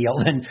sort of deal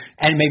than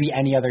and maybe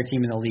any other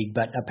team in the league,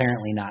 but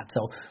apparently not.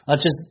 So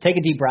let's just take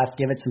a deep breath,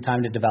 give it some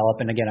time to develop.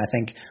 And again, I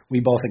think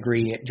we both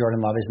agree Jordan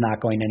Love is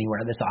not going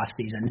anywhere this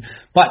offseason.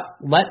 But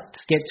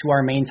let's get to our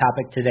main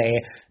topic today.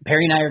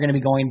 Perry and I are going to be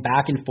going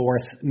back and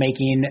forth,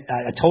 making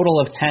a total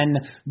of 10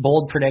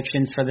 bold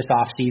predictions for this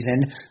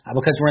offseason.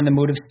 Because we're in the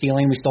mood of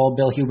stealing, we stole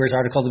Bill Huber's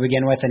article to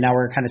begin with, and now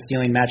we're kind of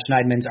stealing Matt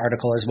Schneidman's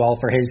article as well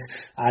for his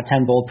 10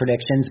 bold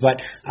predictions.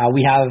 But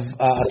we have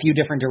a few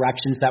different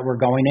directions that we're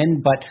going in.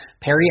 But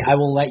Perry, I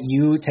will let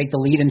you take the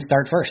lead and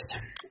start first.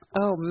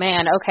 Oh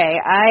man, okay.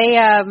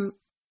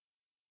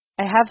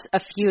 I have a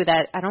few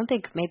that I don't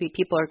think maybe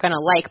people are going to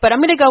like, but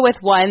I'm going to go with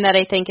one that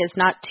I think is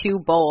not too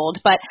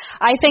bold. But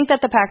I think that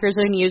the Packers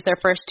are going to use their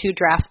first 2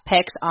 draft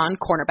picks on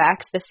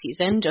cornerbacks this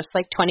season, just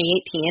like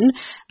 2018,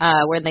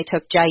 where they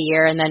took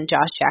Jair and then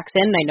Josh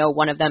Jackson. I know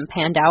one of them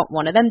panned out,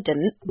 one of them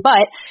didn't,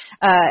 but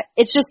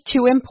it's just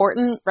too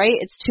important, right?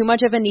 It's too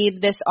much of a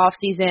need this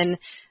offseason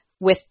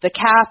with the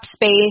cap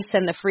space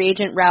and the free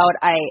agent route.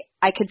 I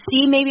could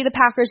see maybe the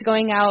Packers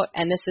going out,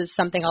 and this is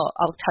something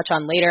I'll touch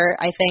on later,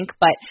 I think,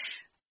 but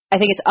I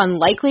think it's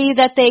unlikely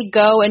that they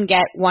go and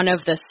get one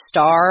of the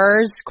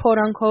stars, quote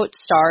unquote,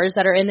 stars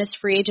that are in this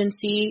free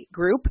agency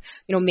group.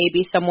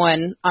 Maybe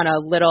someone on a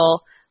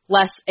little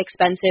less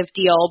expensive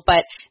deal,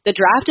 but the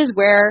draft is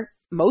where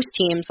most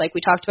teams, like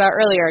we talked about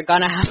earlier, are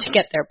going to have to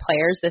get their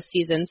players this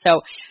season.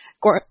 So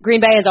Green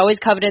Bay has always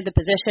coveted the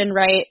position,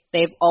 right?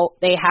 They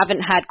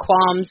haven't had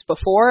qualms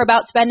before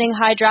about spending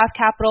high draft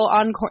capital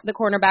on the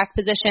cornerback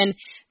position.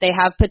 They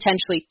have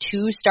potentially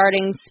 2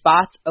 starting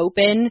spots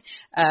open,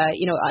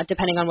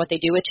 depending on what they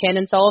do with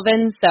Chandon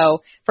Sullivan. So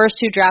first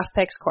 2 draft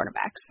picks,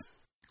 cornerbacks.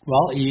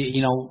 Well,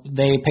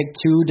 they picked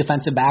 2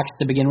 defensive backs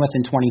to begin with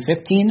in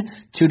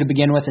 2015, 2 to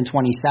begin with in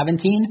 2017,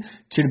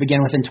 2 to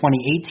begin with in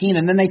 2018,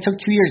 and then they took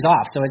 2 years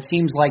off. So it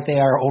seems like they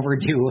are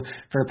overdue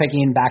for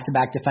picking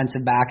back-to-back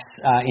defensive backs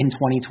in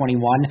 2021.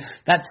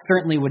 That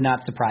certainly would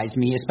not surprise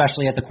me,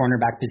 especially at the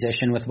cornerback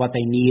position with what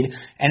they need.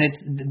 And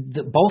it's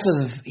the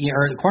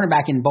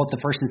cornerback in both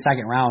the first and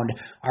second round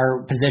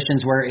are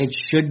positions where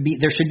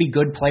there should be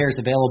good players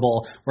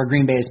available where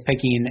Green Bay is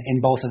picking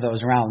in both of those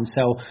rounds.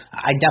 So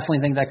I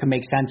definitely think that could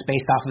make sense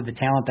based off of the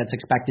talent that's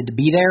expected to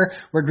be there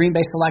where Green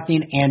Bay's selecting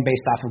and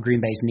based off of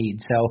Green Bay's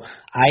needs. So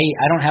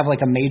I don't have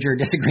like a major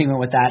disagreement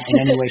with that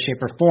in any way,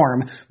 shape, or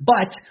form,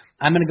 but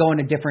I'm going to go in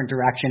a different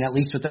direction, at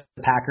least with the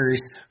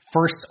Packers'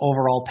 first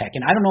overall pick.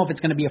 And I don't know if it's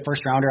going to be a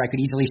first rounder. I could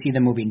easily see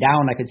them moving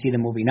down. I could see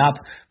them moving up.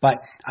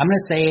 But I'm going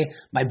to say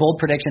my bold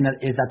prediction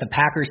is that the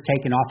Packers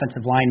take an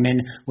offensive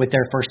lineman with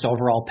their first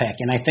overall pick.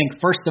 And I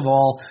think, first of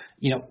all,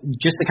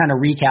 just to kind of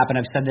recap, and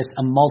I've said this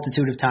a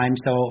multitude of times,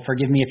 so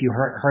forgive me if you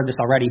heard this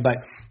already, but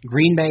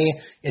Green Bay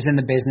is in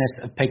the business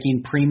of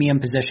picking premium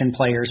position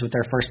players with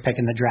their first pick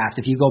in the draft.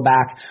 If you go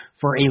back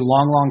for a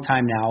long, long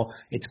time now,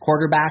 it's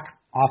quarterback,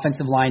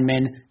 offensive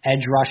lineman,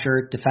 edge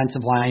rusher,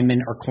 defensive lineman,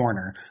 or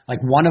corner.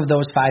 Like one of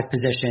those 5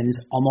 positions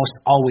almost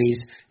always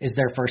is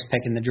their first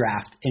pick in the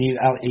draft. And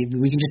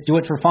we can just do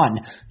it for fun.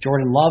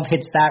 Jordan Love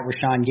hits that,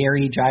 Rashawn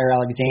Gary, Jair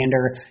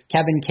Alexander,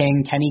 Kevin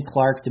King, Kenny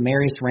Clark,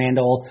 Demarius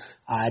Randall,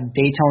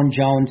 Dayton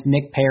Jones,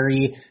 Nick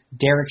Perry,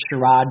 Derek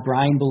Sherrod,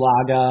 Brian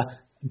Bulaga,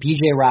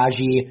 BJ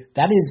Raji.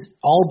 That is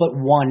all but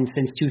one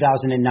since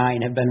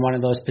 2009 have been one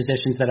of those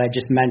positions that I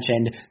just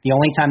mentioned. The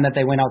only time that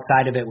they went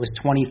outside of it was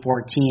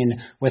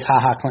 2014 with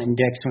HaHa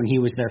Clinton-Dix when he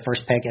was their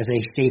first pick as a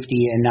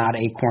safety and not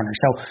a corner.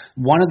 So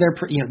one of their,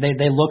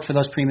 they look for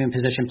those premium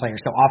position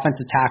players. So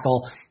offensive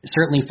tackle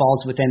certainly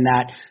falls within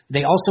that.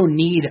 They also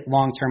need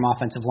long-term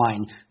offensive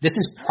line. This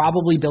is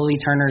probably Billy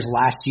Turner's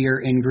last year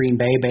in Green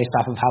Bay based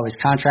off of how his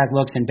contract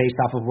looks and based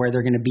off of where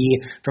they're going to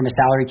be from a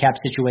salary cap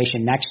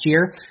situation next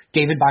year.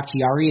 David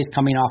Bakhtiari is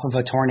coming off of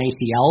a torn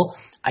ACL.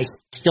 I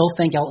still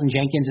think Elton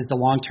Jenkins is the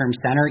long-term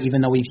center,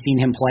 even though we've seen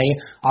him play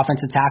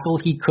offensive tackle.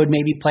 He could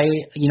maybe play,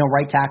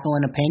 right tackle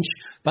in a pinch,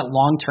 but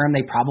long-term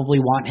they probably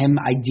want him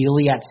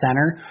ideally at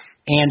center.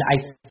 And I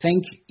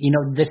think,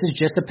 this is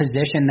just a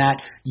position that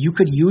you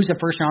could use a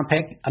first-round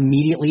pick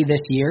immediately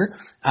this year.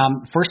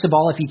 First of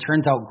all, if he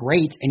turns out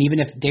great, and even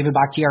if David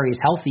Bakhtiari is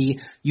healthy,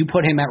 you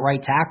put him at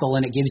right tackle,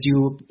 and it gives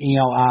you,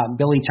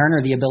 Billy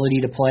Turner the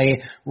ability to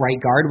play right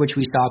guard, which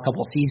we saw a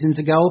couple seasons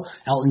ago.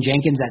 Elton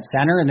Jenkins at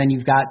center, and then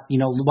you've got,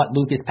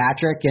 Lucas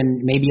Patrick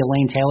and maybe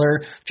Elaine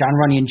Taylor, John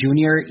Runyon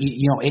Jr.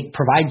 It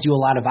provides you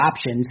a lot of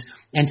options.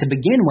 And to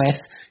begin with,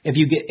 if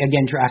you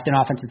draft an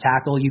offensive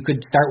tackle, you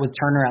could start with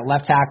Turner at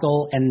left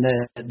tackle and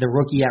the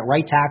rookie at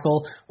right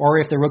tackle, or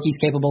if the rookie's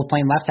capable of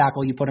playing left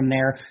tackle, you put him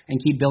there and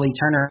keep Billy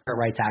Turner at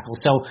right tackle.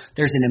 So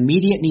there's an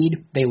immediate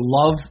need. They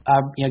love,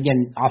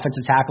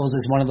 offensive tackles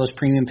is one of those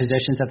premium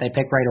positions that they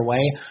pick right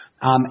away.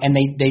 And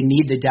they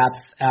need the depth,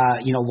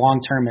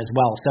 long-term as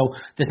well. So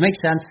this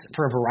makes sense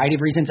for a variety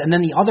of reasons. And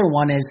then the other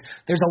one is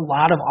there's a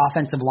lot of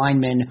offensive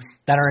linemen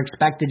that are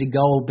expected to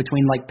go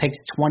between picks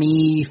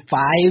 25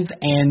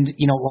 and,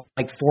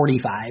 45.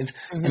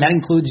 Mm-hmm. And that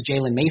includes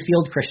Jalen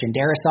Mayfield, Christian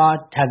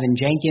Darrisaw, Tevin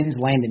Jenkins,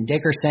 Landon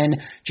Dickerson,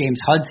 James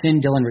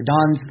Hudson, Dylan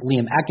Redunz,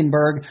 Liam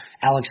Eckenberg,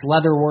 Alex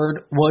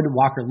Leatherwood,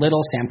 Walker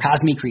Little, Sam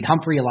Cosmi, Creed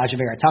Humphrey, Elijah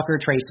Vera Tucker,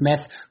 Trey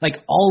Smith,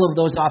 all of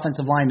those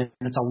offensive linemen.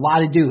 It's a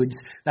lot of dudes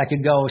that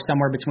could go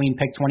somewhere between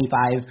pick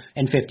 25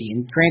 and 50.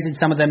 And granted,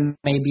 some of them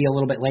may be a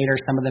little bit later,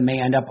 some of them may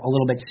end up a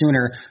little bit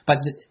sooner,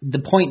 but the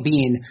point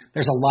being,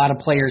 there's a lot of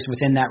players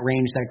within that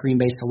range that Green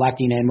Bay's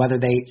selecting in, whether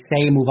they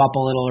say move up a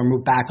little or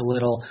move back a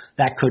little,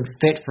 that could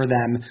fit for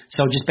them.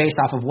 So just based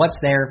off of what's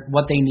there,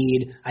 what they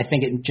need, I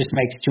think it just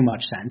makes too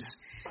much sense.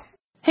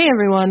 Hey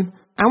everyone,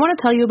 I want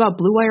to tell you about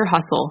Blue Wire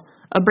Hustle,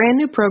 a brand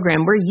new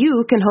program where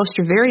you can host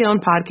your very own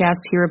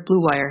podcast here at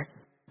Blue Wire.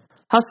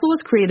 Hustle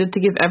was created to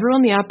give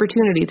everyone the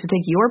opportunity to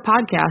take your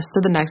podcast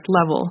to the next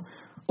level.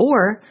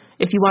 Or,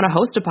 if you want to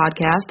host a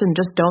podcast and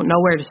just don't know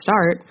where to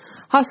start,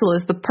 Hustle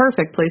is the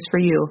perfect place for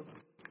you.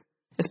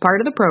 As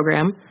part of the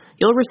program,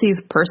 you'll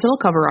receive personal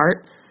cover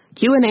art,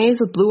 Q&As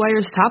with Blue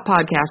Wire's top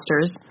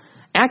podcasters,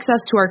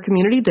 access to our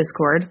community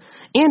Discord,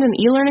 and an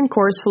e-learning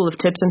course full of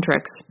tips and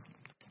tricks.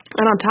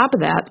 And on top of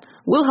that,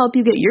 we'll help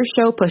you get your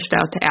show pushed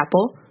out to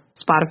Apple,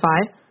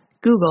 Spotify,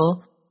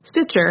 Google,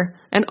 Stitcher,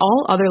 and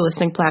all other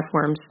listening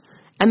platforms.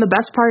 And the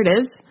best part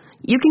is,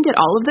 you can get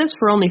all of this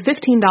for only $15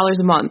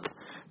 a month,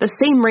 the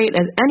same rate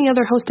as any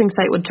other hosting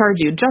site would charge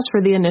you just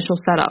for the initial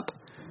setup.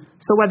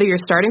 So whether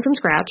you're starting from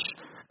scratch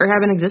or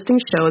have an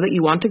existing show that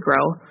you want to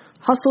grow,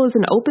 Hustle is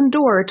an open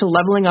door to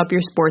leveling up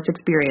your sports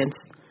experience.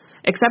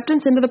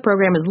 Acceptance into the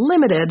program is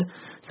limited,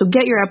 so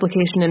get your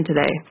application in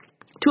today.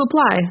 To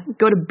apply,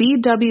 go to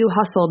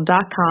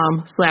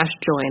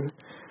bwhustle.com/join.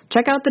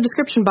 Check out the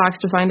description box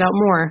to find out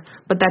more,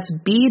 but that's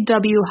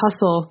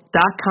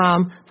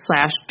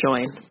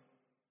bwhustle.com/join.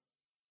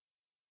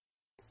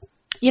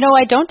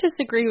 I don't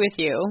disagree with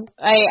you.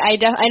 I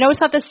know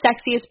it's not the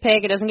sexiest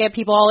pick. It doesn't get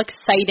people all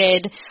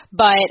excited,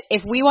 but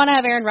if we want to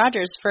have Aaron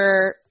Rodgers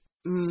for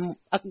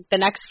the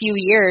next few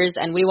years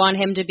and we want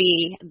him to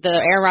be the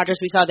Aaron Rodgers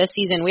we saw this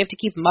season, we have to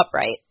keep him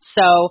upright.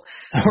 So,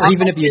 or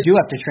even if you do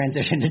have to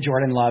transition to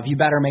Jordan Love, you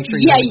better make sure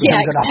you have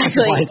a good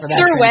offensive line for that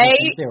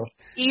transition too.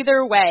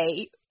 Either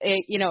way,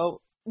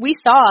 we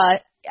saw,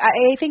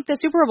 I think the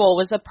Super Bowl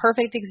was a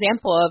perfect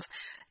example of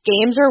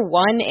games are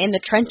won in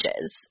the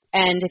trenches.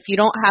 And if you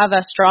don't have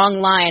a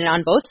strong line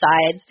on both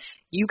sides,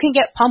 you can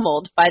get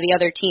pummeled by the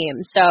other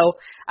team. So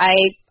I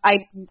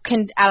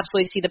can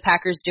absolutely see the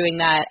Packers doing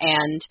that.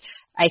 And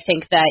I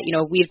think that,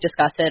 we've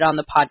discussed it on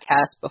the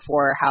podcast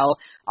before, how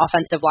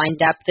offensive line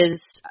depth is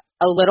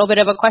a little bit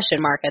of a question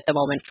mark at the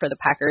moment for the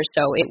Packers,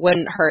 so it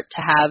wouldn't hurt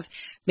to have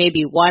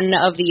maybe one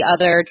of the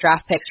other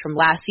draft picks from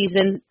last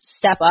season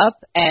step up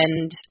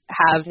and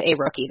have a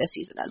rookie this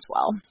season as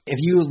well. If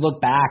you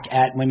look back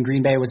at when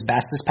Green Bay was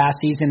best this past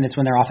season, that's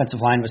when their offensive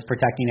line was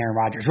protecting Aaron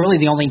Rodgers. Really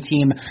the only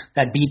team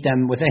that beat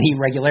them with any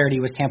regularity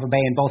was Tampa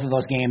Bay. In both of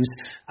those games,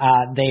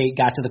 they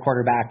got to the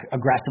quarterback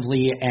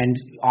aggressively and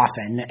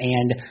often,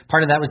 and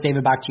part of that was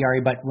David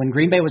Bakhtiari. But when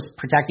Green Bay was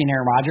protecting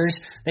Aaron Rodgers,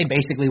 they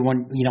basically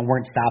weren't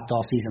stopped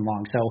all season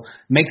long. So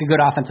make a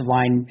good offensive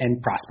line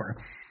and prosper.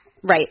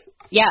 Right.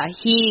 Yeah,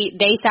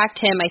 they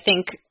sacked him. I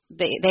think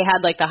they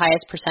had like the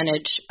highest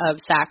percentage of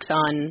sacks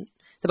on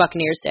the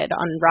Buccaneers did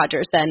on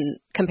Rodgers than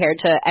compared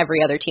to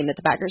every other team that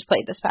the Packers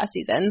played this past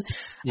season.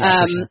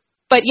 Yeah, for sure.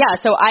 But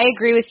yeah, so I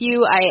agree with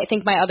you. I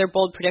think my other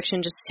bold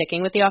prediction, just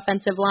sticking with the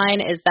offensive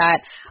line, is that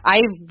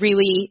I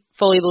really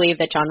fully believe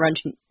that John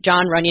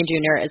Runyan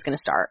Jr. is going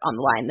to start on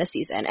the line this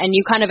season. And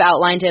you kind of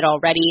outlined it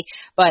already,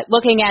 but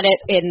looking at it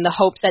in the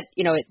hopes that,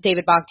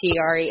 David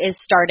Bakhtiari is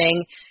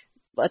starting,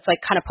 let's like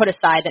kind of put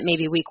aside that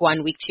maybe week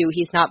 1, week 2,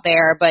 he's not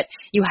there, but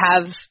you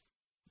have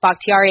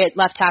Bakhtiari at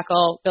left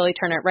tackle, Billy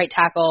Turner at right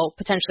tackle,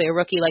 potentially a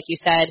rookie, like you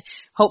said.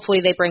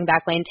 Hopefully they bring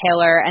back Lane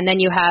Taylor. And then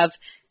you have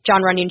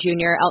John Runyan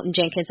Jr., Elgton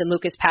Jenkins, and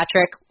Lucas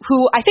Patrick,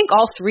 who I think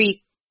all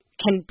three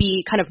can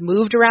be kind of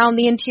moved around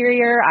the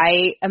interior.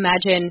 I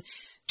imagine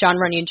John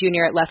Runyan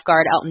Jr. at left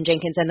guard, Elgton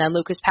Jenkins, and then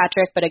Lucas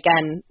Patrick. But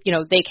again,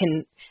 they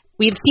can.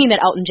 We've seen that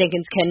Elgton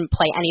Jenkins can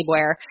play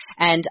anywhere,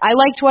 and I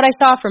liked what I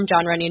saw from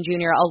John Runyan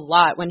Jr. a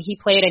lot when he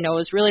played. I know it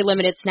was really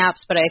limited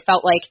snaps, but I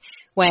felt like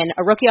when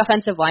a rookie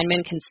offensive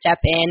lineman can step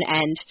in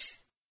and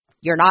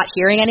you're not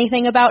hearing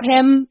anything about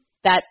him,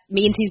 that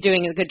means he's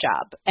doing a good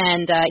job.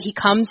 And he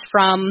comes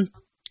from,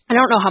 I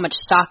don't know how much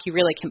stock you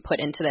really can put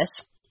into this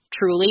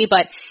truly,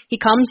 but he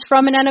comes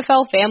from an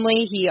NFL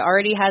family. He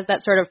already has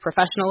that sort of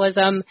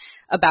professionalism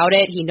about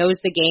it. He knows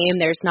the game.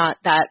 There's not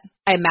that,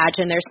 I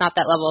imagine there's not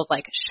that level of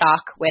like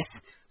shock with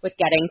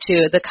getting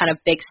to the kind of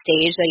big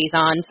stage that he's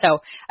on. So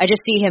I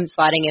just see him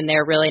sliding in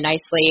there really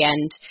nicely.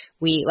 And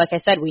we, like I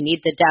said, we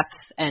need the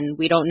depth, and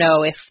we don't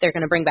know if they're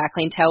going to bring back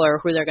Lane Taylor or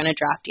who they're going to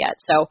draft yet.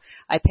 So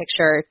I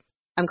picture,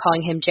 I'm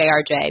calling him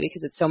JRJ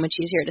because it's so much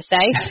easier to say.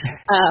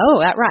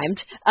 That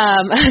rhymed.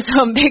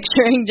 So I'm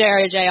picturing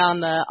JRJ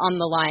on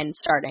the line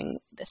starting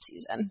this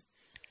season.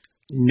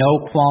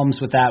 No qualms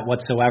with that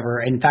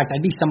whatsoever. In fact,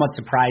 I'd be somewhat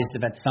surprised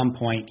if at some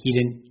point he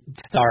didn't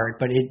start,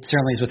 but it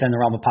certainly is within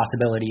the realm of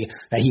possibility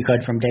that he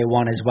could from day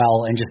one as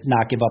well and just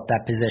not give up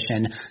that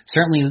position.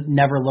 Certainly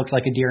never looked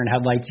like a deer in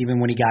headlights even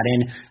when he got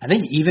in. I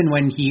think even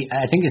when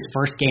I think his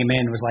first game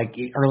in was like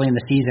early in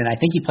the season. I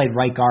think he played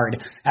right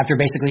guard after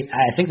basically,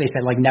 I think they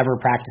said like never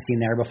practicing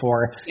there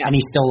before, and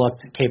he still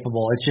looked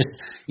capable. It's just,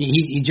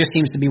 he just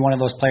seems to be one of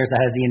those players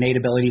that has the innate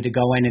ability to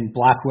go in and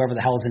block whoever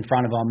the hell is in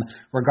front of him,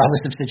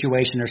 regardless of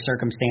situation or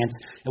circumstance.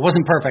 It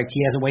wasn't perfect.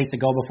 He has a ways to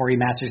go before he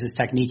masters his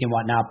technique and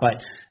whatnot,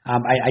 but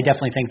I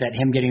definitely think that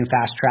him getting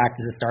fast-tracked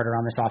as a starter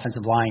on this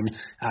offensive line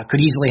could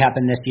easily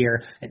happen this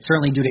year. It's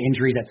certainly due to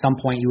injuries at some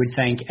point, you would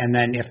think, and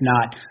then if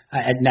not,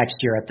 at next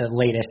year at the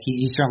latest.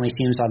 He certainly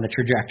seems on the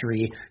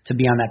trajectory to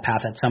be on that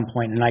path at some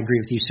point, and I agree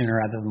with you sooner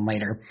rather than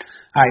later.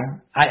 All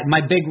right, my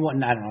big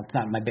one, I don't know, it's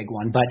not my big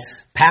one, but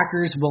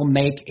Packers will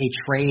make a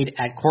trade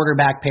at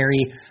quarterback,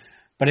 Perry,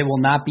 but it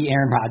will not be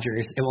Aaron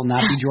Rodgers. It will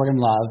not be Jordan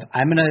Love.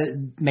 I'm going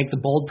to make the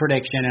bold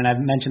prediction, and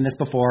I've mentioned this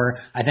before.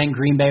 I think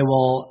Green Bay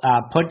will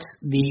put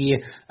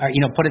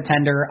a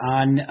tender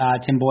on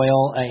Tim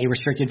Boyle, a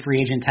restricted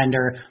free agent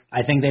tender.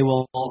 I think they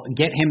will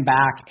get him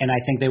back, and I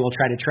think they will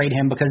try to trade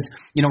him because,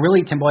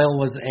 really Tim Boyle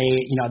was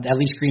at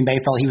least Green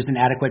Bay felt he was an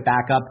adequate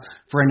backup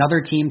for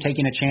another team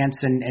taking a chance,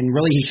 and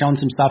really he's shown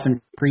some stuff in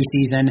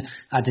preseason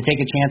to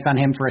take a chance on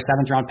him for a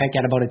 7th-round pick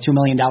at about a $2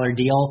 million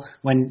deal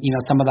when,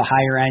 some of the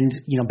higher-end,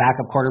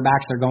 backup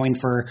quarterbacks are going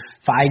for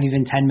 $5,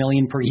 even $10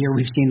 million per year.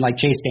 We've seen like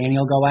Chase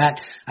Daniel go at.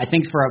 I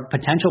think for a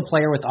potential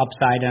player with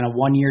upside and a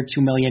 1-year,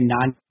 $2 million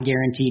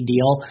non-guaranteed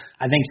deal,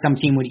 I think some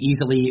team would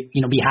easily,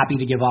 be happy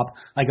to give up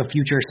like a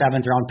future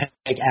 7th-round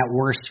pick at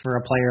worst for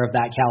a player of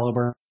that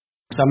caliber.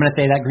 So I'm going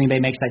to say that Green Bay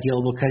makes that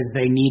deal because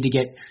they need to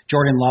get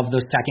Jordan Love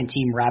those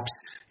second-team reps,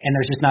 and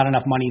there's just not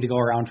enough money to go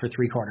around for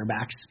 3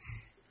 quarterbacks.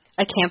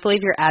 I can't believe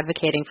you're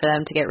advocating for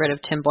them to get rid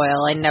of Tim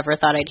Boyle. I never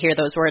thought I'd hear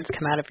those words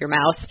come out of your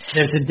mouth.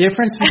 There's a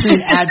difference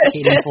between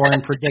advocating for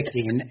and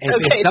predicting.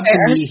 It's up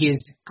to me. He is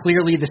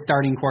clearly the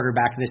starting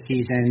quarterback this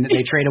season.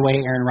 They trade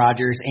away Aaron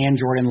Rodgers and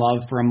Jordan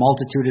Love for a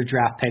multitude of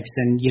draft picks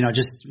and,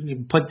 just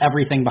put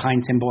everything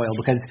behind Tim Boyle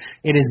because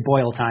it is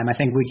Boyle time. I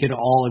think we could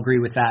all agree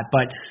with that.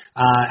 But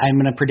I'm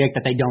going to predict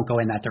that they don't go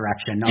in that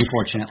direction,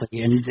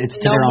 unfortunately. And it's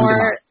to their own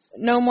demise.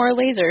 No more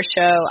laser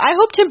show. I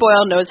hope Tim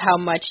Boyle knows how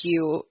much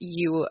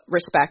you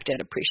respect and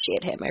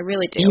appreciate him. I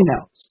really do.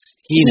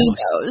 He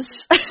knows.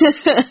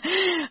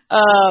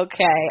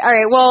 Okay. All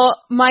right. Well,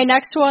 my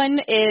next one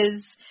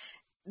is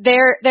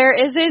there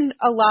isn't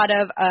a lot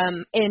of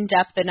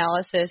in-depth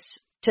analysis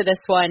to this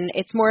one.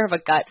 It's more of a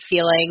gut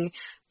feeling,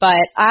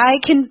 but I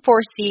can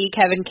foresee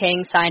Kevin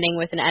King signing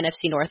with an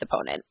NFC North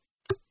opponent.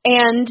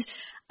 And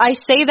I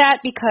say that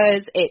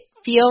because it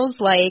feels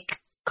like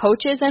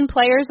coaches and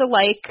players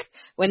alike,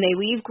 when they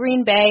leave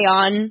Green Bay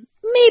on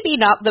maybe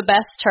not the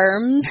best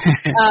terms,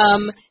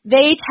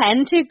 they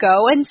tend to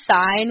go and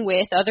sign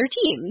with other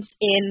teams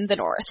in the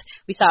North.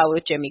 We saw it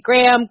with Jimmy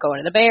Graham going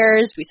to the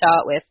Bears. We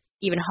saw it with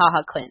even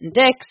HaHa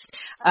Clinton-Dix.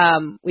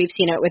 We've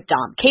seen it with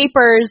Dom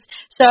Capers.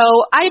 So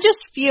I just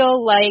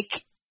feel like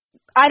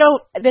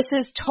this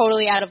is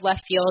totally out of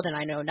left field, and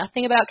I know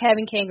nothing about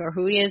Kevin King or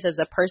who he is as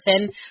a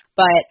person,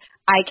 but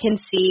I can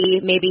see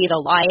maybe the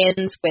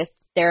Lions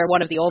they're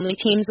one of the only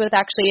teams with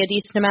actually a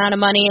decent amount of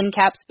money in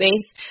cap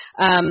space,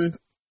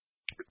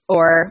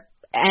 or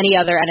any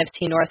other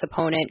NFC North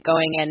opponent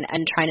going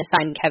and trying to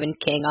sign Kevin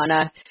King on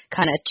a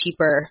kind of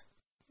cheaper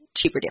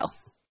deal.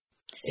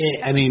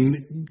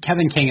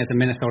 Kevin King as a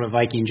Minnesota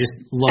Viking just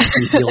looks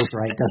and feels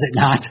right, does it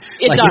not?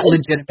 It does.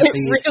 Legitimately,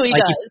 it really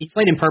does. He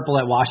played in purple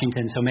at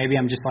Washington, so maybe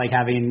I'm just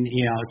having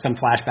some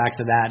flashbacks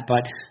of that.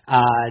 But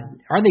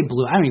are they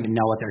blue? I don't even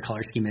know what their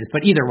color scheme is.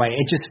 But either way,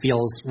 it just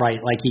feels right.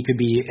 Like he could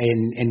be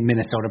in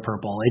Minnesota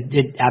purple.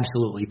 It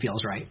absolutely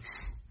feels right.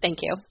 Thank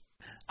you.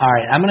 All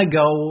right, I'm going to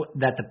go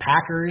that the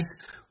Packers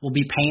will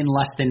be paying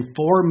less than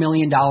 $4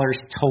 million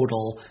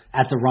total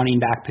at the running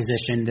back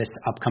position this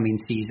upcoming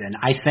season.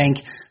 I think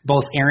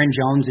both Aaron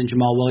Jones and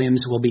Jamal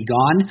Williams will be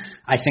gone.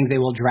 I think they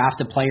will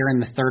draft a player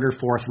in the third or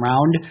fourth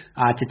round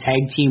to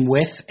tag team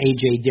with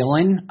A.J.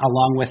 Dillon,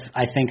 along with,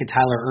 I think, a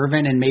Tyler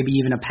Ervin and maybe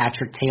even a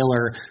Patrick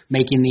Taylor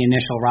making the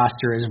initial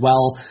roster as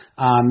well.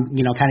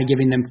 Kind of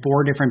giving them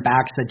four different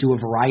backs that do a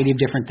variety of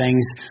different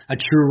things, a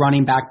true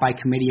running back by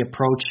committee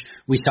approach.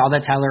 We saw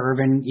that Tyler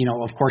Ervin,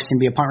 of course, can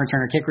be a punt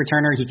returner, kick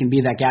returner. He can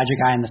be that gadget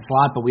guy in the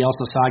slot, but we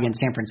also saw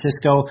against San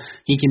Francisco,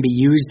 he can be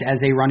used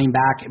as a running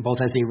back, both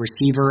as a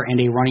receiver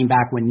and a running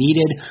back when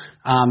needed.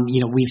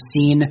 We've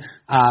seen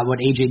what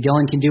A.J.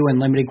 Dillon can do in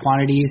limited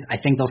quantities. I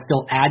think they'll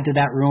still add to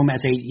that room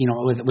as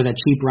with a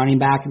cheap running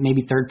back,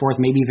 maybe third, fourth,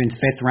 maybe even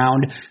fifth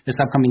round this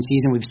upcoming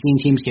season. We've seen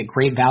teams get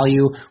great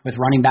value with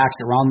running backs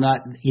around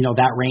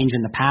that range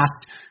in the past.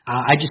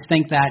 I just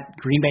think that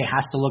Green Bay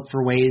has to look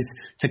for ways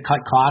to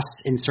cut costs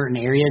in certain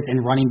areas,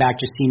 and running back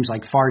just seems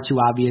like far too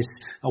obvious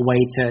a way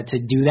to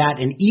do that.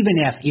 And even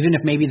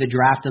if maybe the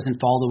draft doesn't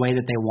fall the way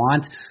that they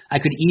want, I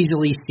could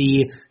easily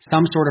see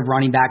some sort of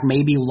running back,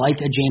 maybe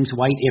like a James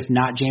White, if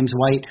not James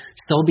White,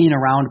 still being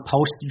around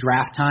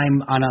post-draft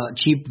time on a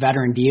cheap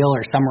veteran deal,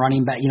 or some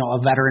running back,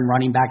 a veteran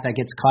running back that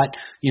gets cut,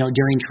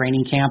 during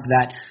training camp,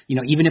 that,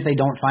 even if they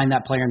don't find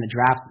that player in the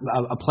draft,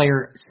 a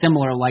player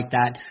similar like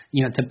that,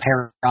 to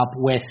pair up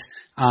with,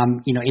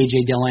 A.J.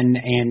 Dillon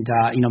and,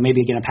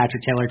 maybe again a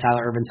Patrick Taylor,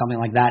 Tyler Ervin, something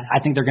like that.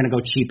 I think they're going to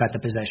go cheap at the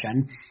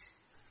position.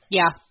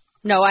 Yeah.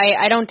 No,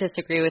 I don't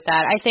disagree with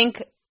that. I think,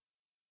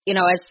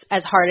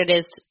 as hard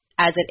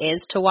as it is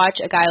to watch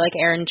a guy like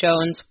Aaron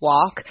Jones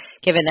walk,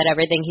 given that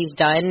everything he's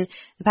done,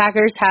 the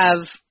Packers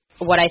have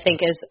what I think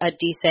is a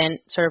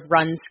decent sort of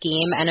run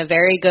scheme and a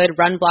very good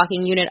run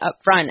blocking unit up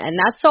front. And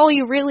that's all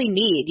you really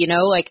need.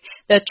 Like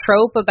the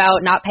trope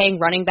about not paying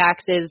running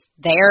backs is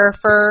there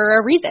for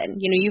a reason.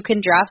 You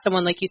can draft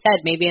someone, like you said,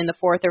 maybe in the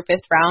fourth or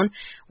fifth round,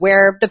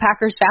 where the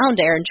Packers found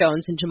Aaron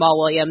Jones and Jamal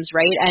Williams,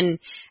 right?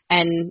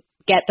 And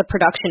get the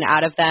production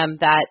out of them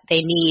that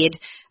they need,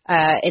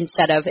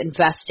 instead of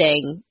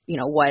investing,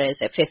 what is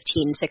it,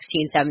 15,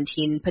 16,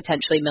 17,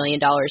 potentially $1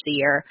 million a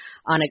year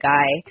on a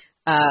guy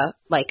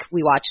like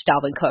we watched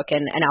Dalvin Cook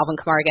and Alvin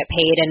Kamara get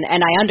paid.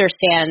 And I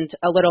understand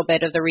a little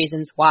bit of the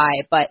reasons why,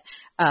 but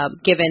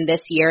given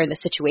this year and the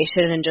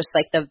situation and just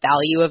like the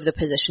value of the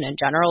position in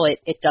general,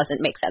 it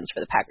doesn't make sense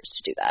for the Packers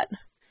to do that.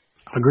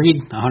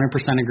 Agreed.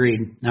 100% agreed.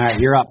 All right,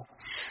 you're up.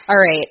 All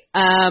right.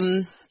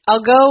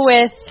 I'll go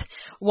with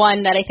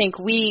one that I think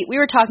we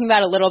were talking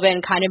about a little bit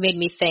and kind of made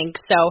me think.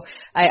 So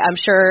I'm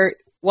sure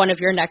one of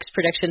your next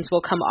predictions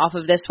will come off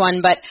of this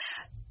one. But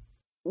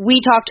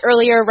we talked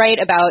earlier, right,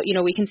 about,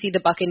 we can see the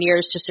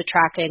Buccaneers just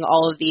attracting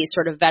all of these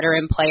sort of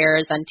veteran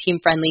players on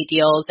team-friendly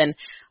deals. And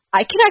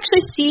I can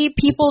actually see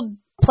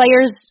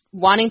players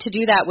wanting to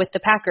do that with the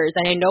Packers.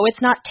 And I know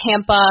it's not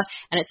Tampa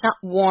and it's not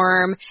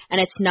warm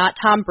and it's not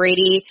Tom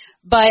Brady,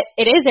 but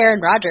it is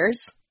Aaron Rodgers.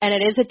 And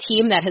it is a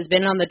team that has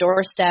been on the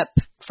doorstep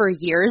for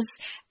years.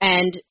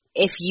 And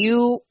if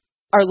you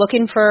are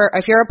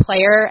if you're a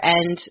player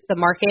and the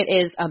market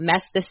is a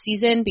mess this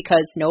season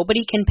because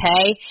nobody can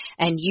pay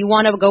and you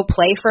want to go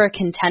play for a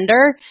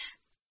contender,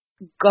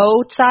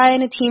 go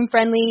sign a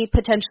team-friendly,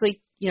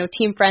 potentially,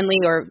 team-friendly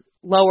or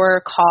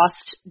lower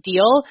cost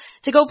deal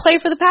to go play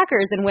for the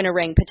Packers and win a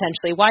ring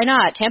potentially. Why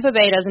not? Tampa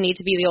Bay doesn't need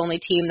to be the only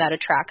team that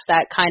attracts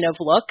that kind of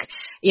look.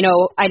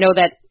 I know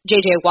that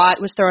J.J.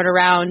 Watt was thrown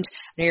around.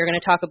 I know you're going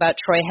to talk about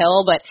Troy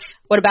Hill, but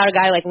what about a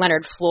guy like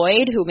Leonard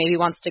Floyd who maybe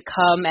wants to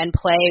come and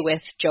play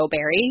with Joe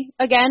Barry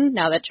again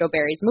now that Joe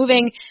Barry's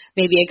moving?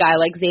 Maybe a guy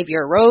like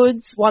Xavier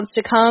Rhodes wants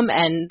to come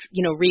and,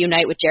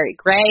 reunite with Jerry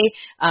Gray.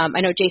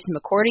 I know Jason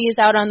McCourty is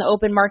out on the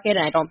open market,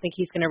 and I don't think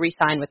he's going to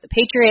re-sign with the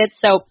Patriots.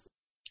 So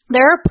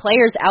there are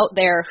players out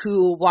there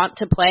who want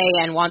to play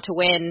and want to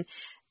win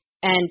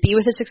and be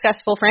with a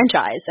successful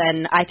franchise.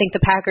 And I think the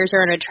Packers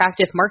are an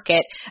attractive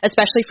market,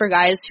 especially for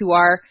guys who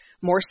are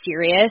more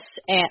serious,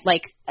 and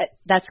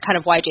that's kind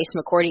of why Jason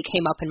McCourty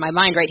came up in my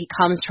mind, right? He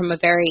comes from a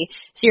very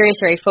serious,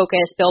 very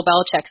focused Bill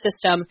Belichick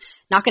system,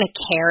 not going to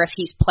care if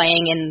he's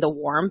playing in the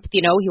warmth,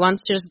 he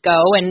wants to just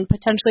go and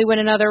potentially win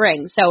another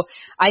ring. So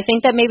I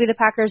think that maybe the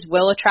Packers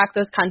will attract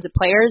those kinds of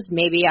players.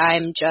 Maybe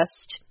I'm just,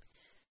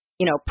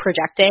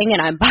 projecting and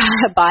I'm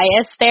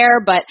biased there,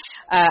 but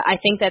I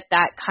think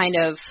that kind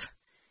of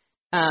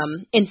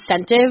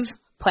incentive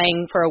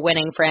playing for a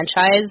winning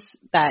franchise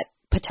that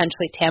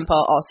potentially Tampa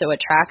also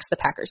attracts, the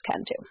Packers can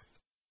too.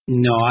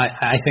 No,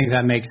 I think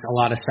that makes a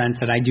lot of sense,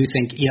 and I do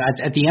think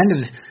at the end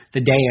of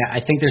the day,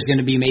 I think there's going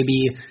to be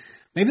maybe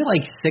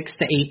like 6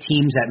 to 8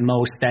 teams at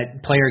most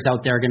that players out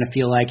there are going to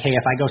feel like, hey,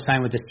 if I go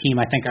sign with this team,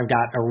 I think I've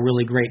got a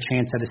really great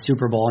chance at a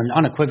Super Bowl. And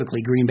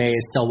unequivocally, Green Bay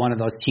is still one of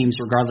those teams,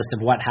 regardless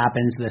of what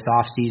happens this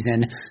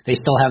offseason. They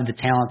still have the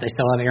talent. They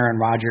still have Aaron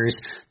Rodgers.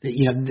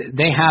 They have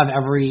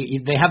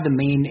the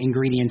main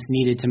ingredients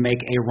needed to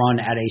make a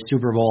run at a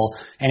Super Bowl.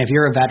 And if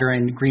you're a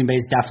veteran, Green Bay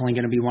is definitely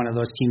going to be one of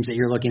those teams that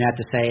you're looking at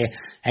to say,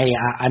 hey,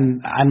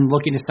 I'm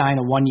looking to sign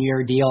a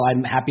 1-year deal.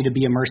 I'm happy to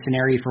be a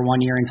mercenary for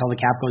 1 year until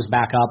the cap goes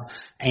back up.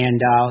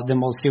 And then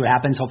we'll see what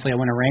happens. Hopefully I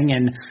win a ring,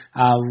 and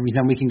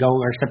then we can go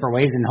our separate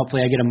ways, and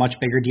hopefully I get a much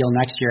bigger deal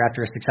next year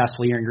after a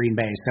successful year in Green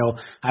Bay. So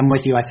I'm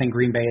with you. I think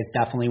Green Bay is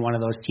definitely one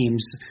of those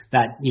teams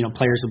that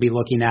players will be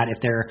looking at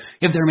if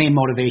their main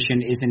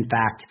motivation is in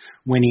fact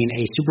winning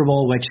a Super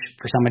Bowl, which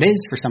for some it is,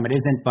 for some it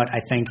isn't. But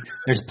I think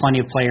there's plenty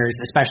of players,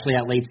 especially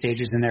at late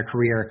stages in their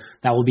career,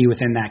 that will be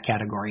within that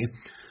category.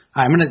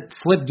 I'm going to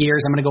flip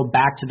gears. I'm going to go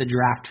back to the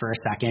draft for a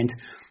second.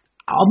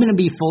 I'm going to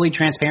be fully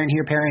transparent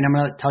here, Perry, and I'm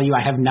going to tell you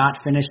I have not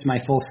finished my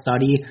full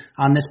study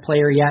on this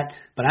player yet,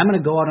 but I'm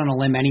going to go out on a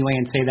limb anyway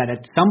and say that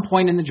at some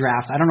point in the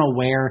draft, I don't know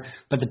where,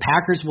 but the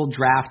Packers will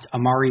draft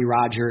Amari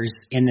Rodgers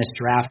in this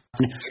draft.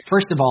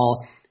 First of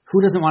all,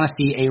 who doesn't want to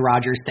see A.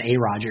 Rodgers to A.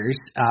 Rodgers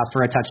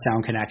for a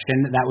touchdown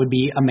connection? That would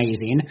be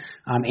amazing.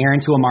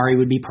 Aaron to Amari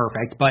would be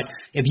perfect. But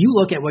if you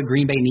look at what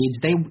Green Bay needs,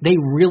 they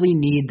really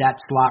need that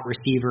slot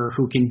receiver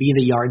who can be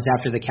the yards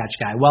after the catch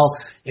guy. Well,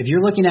 if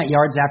you're looking at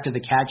yards after the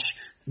catch,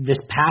 this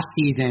past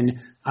season,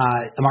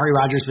 Amari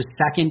Rodgers was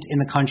second in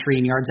the country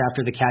in yards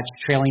after the catch,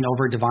 trailing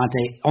over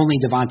only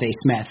Devontae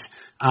Smith.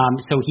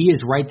 So he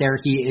is right there.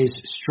 He is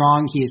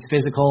strong. He is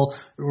physical.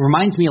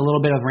 Reminds me a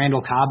little bit of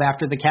Randall Cobb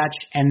after the catch.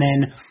 And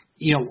then,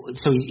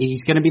 so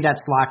he's going to be that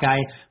slot guy.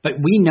 But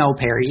we know,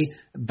 Perry,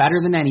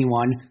 better than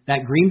anyone,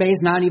 that Green Bay is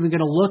not even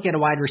going to look at a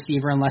wide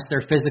receiver unless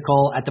they're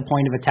physical at the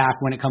point of attack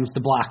when it comes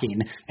to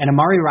blocking. And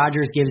Amari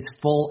Rodgers gives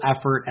full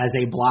effort as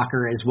a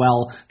blocker as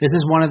well. This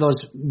is one of those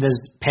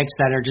picks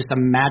that are just a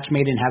match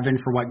made in heaven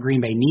for what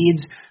Green Bay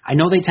needs. I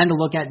know they tend to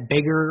look at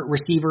bigger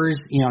receivers,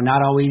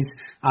 not always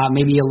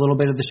maybe a little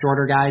bit of the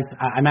shorter guys.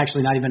 I'm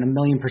actually not even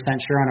 1,000,000%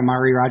 sure on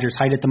Amari Rodgers'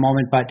 height at the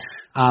moment, but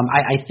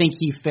I think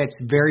he fits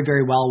very,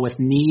 very well with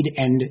need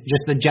and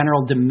just the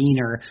general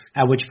demeanor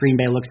at which Green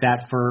Bay looks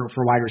at for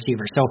wide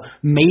receivers. So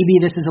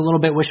maybe this is a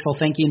little bit wishful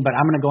thinking, but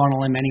I'm going to go on a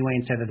limb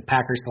anyway and say that the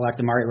Packers select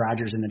Amari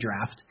Rodgers in the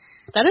draft.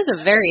 That is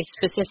a very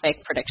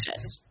specific prediction.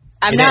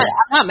 I'm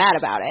not mad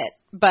about it,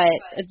 but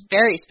it's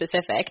very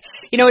specific.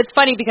 It's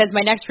funny because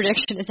my next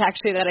prediction is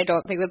actually that I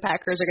don't think the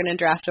Packers are going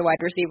to draft a wide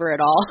receiver at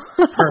all.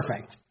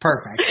 Perfect.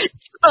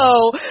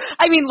 So,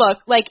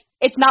 look,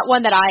 it's not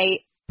one that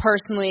I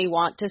personally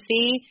want to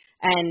see,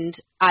 and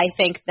I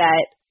think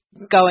that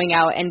going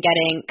out and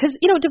getting, because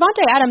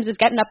Devontae Adams is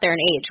getting up there in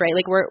age, right?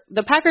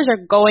 The Packers are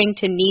going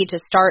to need to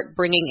start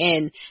bringing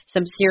in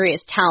some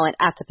serious talent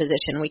at the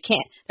position.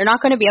 They're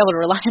not going to be able to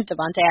rely on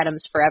Devontae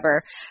Adams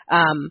forever,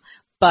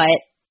 but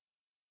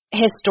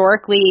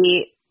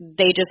historically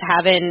they just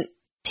haven't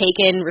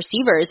taken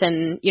receivers.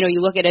 And you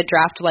look at a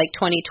draft like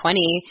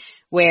 2020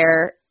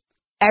 where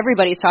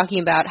everybody's talking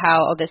about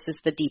how this is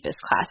the deepest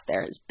class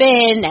there has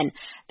been, and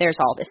there's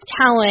all this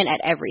talent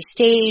at every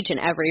stage and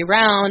every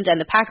round,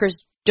 and the Packers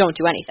don't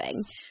do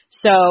anything.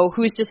 So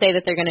who's to say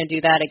that they're going to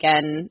do that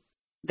again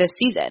this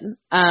season?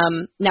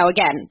 Now,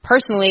 again,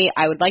 personally,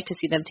 I would like to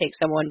see them take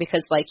someone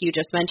because, like you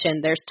just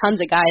mentioned, there's tons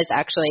of guys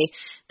actually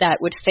that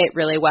would fit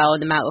really well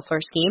in the Matt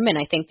LaFleur scheme, and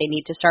I think they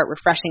need to start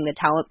refreshing the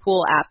talent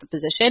pool at the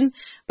position,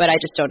 but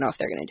I just don't know if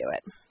they're going to do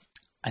it.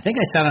 I think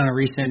I said on a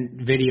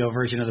recent video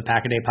version of the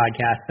Pack-A-Day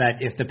podcast that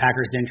if the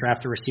Packers didn't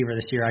draft a receiver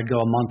this year, I'd go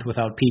a month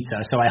without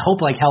pizza. So I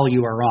hope like hell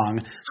you are wrong,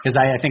 because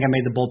I think I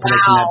made the bold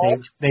prediction that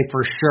they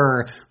for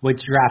sure would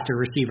draft a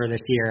receiver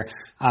this year.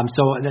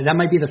 So that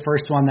might be the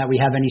first one that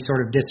we have any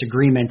sort of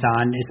disagreement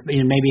on. Is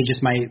maybe just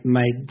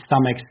my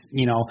stomach's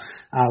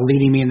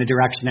leading me in the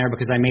direction there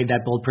because I made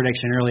that bold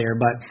prediction earlier.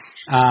 But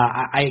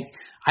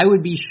I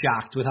would be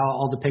shocked with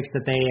all the picks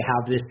that they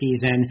have this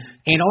season,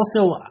 and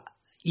also.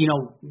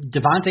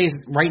 Devontae's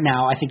right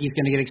now, I think he's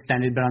going to get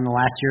extended, but on the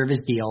last year of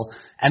his deal.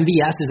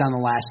 MVS is on the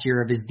last year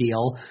of his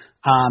deal.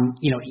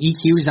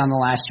 EQ is on the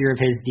last year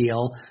of his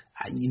deal.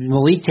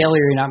 Malik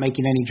Taylor, you're not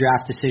making any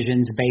draft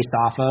decisions based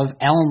off of.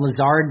 Allen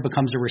Lazard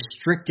becomes a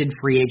restricted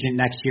free agent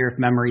next year, if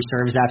memory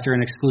serves, after an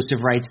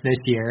exclusive rights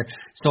this year.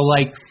 So,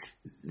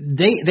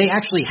 they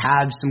actually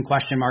have some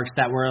question marks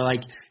that were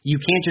like, you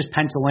can't just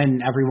pencil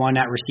in everyone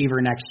at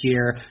receiver next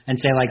year and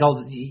say like,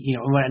 oh,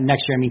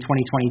 next year, I mean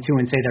 2022,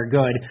 and say they're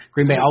good.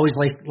 Green Bay always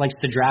likes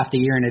to draft a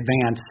year in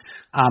advance.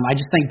 I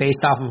just think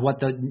based off of what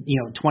the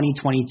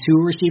 2022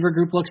 receiver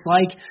group looks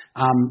like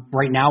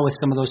right now with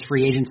some of those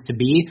free agents to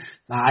be,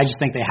 I just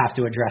think they have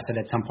to address it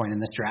at some point in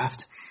this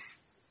draft.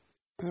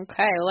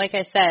 Okay, like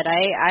I said,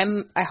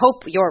 I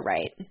hope you're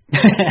right.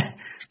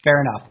 Fair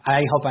enough.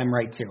 I hope I'm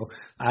right too,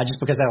 just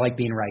because I like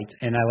being right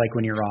and I like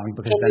when you're wrong,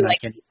 because then I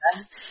can.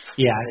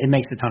 Yeah, it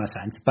makes a ton of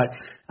sense. But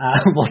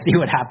we'll see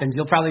what happens.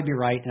 You'll probably be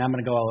right, and I'm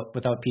going to go out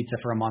without pizza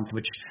for a month,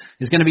 which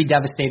is going to be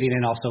devastating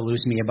and also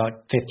lose me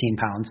about 15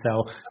 pounds.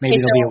 So maybe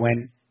it'll be a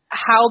win.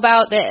 How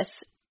about this?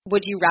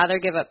 Would you rather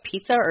give up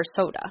pizza or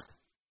soda?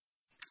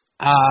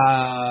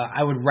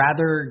 I would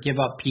rather give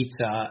up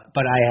pizza,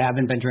 but I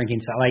haven't been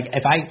drinking. So like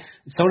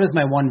soda's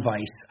my one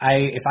vice.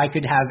 If I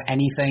could have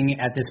anything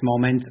at this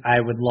moment, I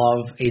would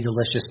love a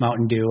delicious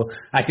Mountain Dew.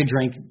 I could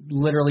drink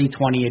literally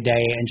 20 a day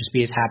and just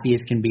be as happy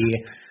as can be.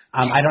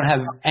 I don't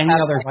have any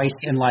other vice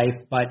in life,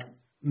 but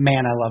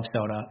man, I love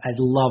soda. I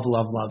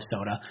love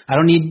soda. I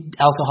don't need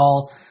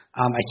alcohol.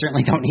 I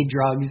certainly don't need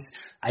drugs.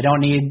 I don't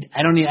need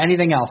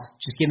anything else.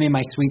 Just give me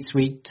my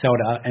sweet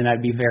soda and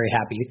I'd be very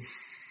happy.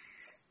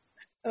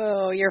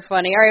 Oh, you're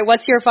funny. All right,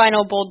 what's your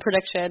final bold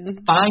prediction?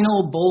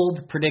 Final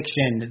bold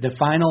prediction.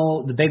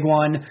 The big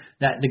one,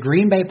 that the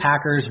Green Bay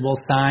Packers will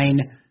sign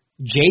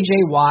J.J.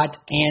 Watt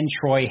and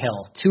Troy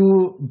Hill.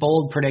 Two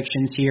bold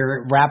predictions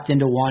here wrapped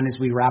into one as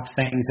we wrap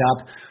things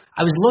up.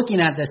 I was looking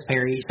at this,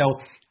 Perry.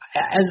 So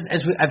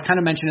as I've kind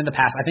of mentioned in the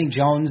past, I think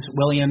Jones,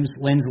 Williams,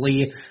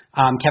 Lindsley,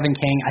 Kevin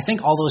King, I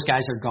think all those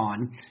guys are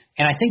gone.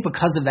 And I think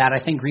because of that,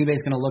 I think Green Bay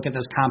is going to look at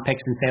those comp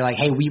picks and say, like,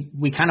 hey,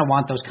 we kind of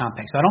want those comp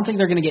picks. So I don't think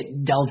they're going to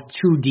get delved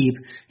too deep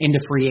into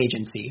free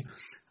agency.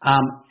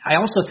 I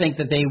also think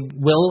that they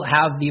will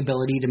have the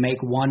ability to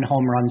make one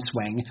home run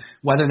swing,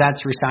 whether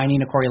that's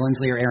resigning a Corey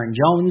Lindsley or Aaron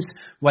Jones,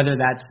 whether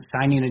that's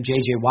signing a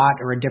J.J. Watt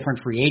or a different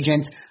free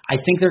agent. I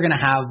think they're going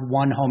to have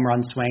one home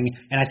run swing,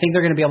 and I think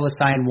they're going to be able to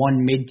sign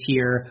one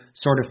mid-tier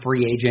sort of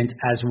free agent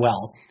as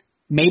well.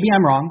 Maybe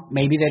I'm wrong.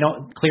 Maybe they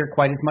don't clear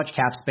quite as much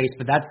cap space,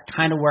 but that's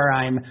kind of where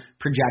I'm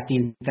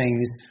projecting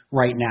things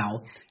right now.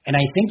 And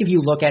I think if you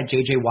look at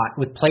J.J. Watt,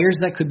 with players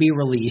that could be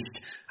released,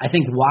 I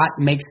think Watt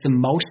makes the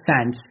most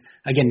sense.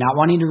 Again, not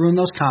wanting to ruin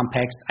those comp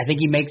picks, I think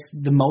he makes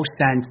the most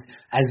sense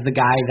as the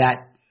guy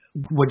that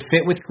would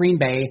fit with Green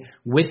Bay,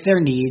 with their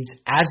needs,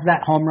 as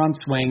that home run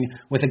swing,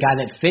 with a guy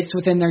that fits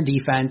within their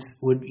defense,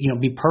 would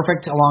be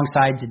perfect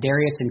alongside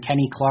Za'Darius and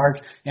Kenny Clark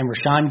and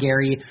Rashawn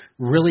Gary,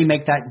 really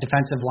make that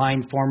defensive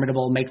line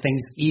formidable, make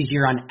things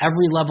easier on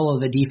every level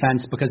of the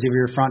defense because of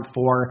your front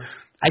four.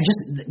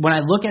 When I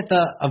look at the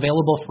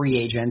available free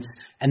agents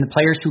and the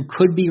players who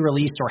could be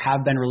released or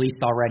have been released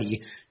already,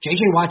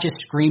 J.J. Watt just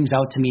screams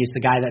out to me as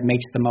the guy that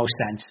makes the most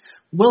sense.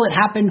 Will it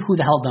happen? Who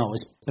the hell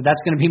knows? But that's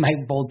going to be my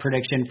bold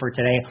prediction for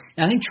today.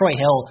 And I think Troy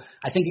Hill,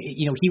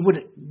 he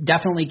would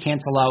definitely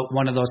cancel out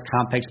one of those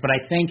comp picks, but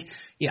I think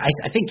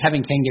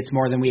Kevin King gets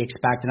more than we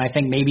expect, and I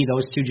think maybe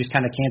those two just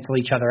kind of cancel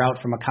each other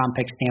out from a comp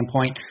pick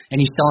standpoint,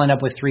 and you still end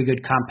up with three good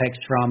comp picks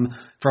from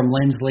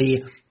Lindsley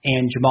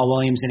and Jamal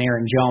Williams and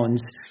Aaron Jones.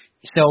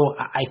 So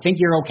I think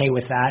you're okay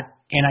with that.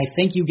 And I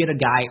think you get a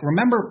guy.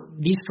 Remember,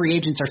 these free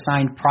agents are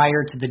signed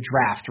prior to the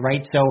draft,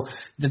 right? So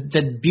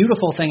the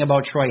beautiful thing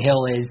about Troy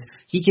Hill is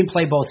he can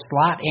play both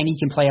slot and he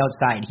can play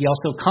outside. He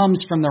also comes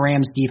from the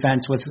Rams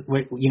defense with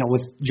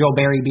Joe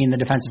Barry being the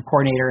defensive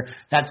coordinator.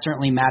 That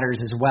certainly matters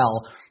as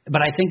well.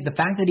 But I think the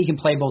fact that he can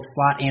play both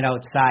slot and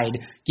outside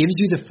gives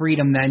you the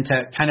freedom then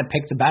to kind of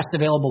pick the best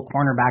available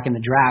cornerback in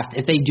the draft.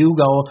 If they do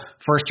go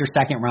first or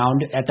second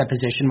round at that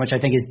position, which I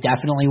think is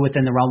definitely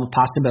within the realm of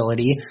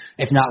possibility,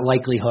 if not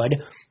likelihood.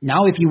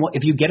 Now, if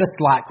you get a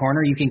slot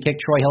corner, you can kick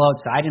Troy Hill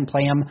outside and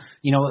play him,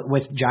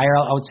 with Jair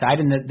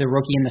outside and the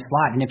rookie in the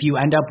slot. And if you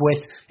end up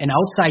with an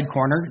outside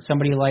corner,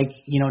 somebody like,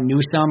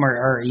 Newsome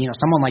or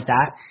someone like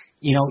that,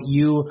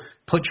 you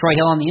put Troy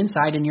Hill on the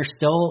inside and you're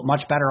still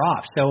much better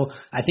off. So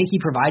I think he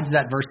provides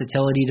that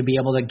versatility to be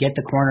able to get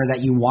the corner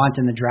that you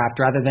want in the draft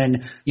rather than,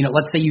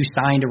 let's say you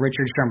signed a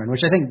Richard Sherman,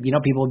 which I think,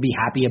 people would be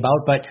happy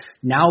about. But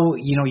now,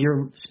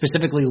 you're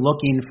specifically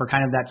looking for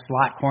kind of that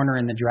slot corner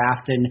in the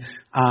draft. And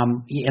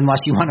unless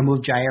you want to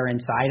move Jair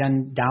inside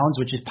on downs,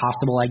 which is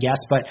possible, I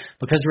guess. But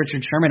because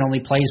Richard Sherman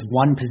only plays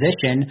one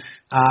position,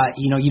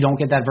 you don't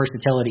get that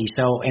versatility.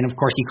 So, and of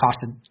course, he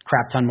costs a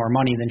crap ton more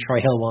money than Troy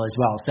Hill will as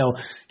well. So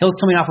Hill's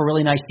coming off a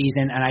really nice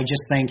season, and I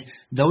just think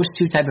those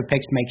two type of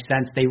picks make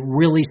sense. They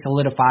really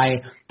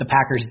solidify the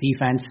Packers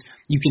defense.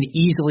 You can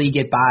easily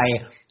get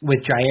by with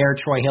Jair,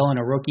 Troy Hill, and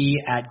a rookie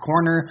at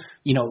corner,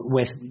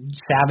 with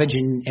Savage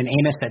and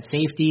Amos at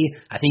safety.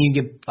 I think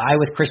you get by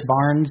with Chris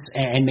Barnes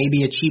and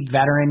maybe a cheap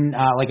veteran,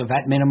 like a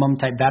vet minimum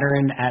type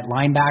veteran at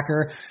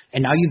linebacker.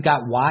 And now you've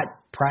got Watt,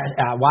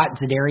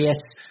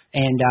 Za'Darius,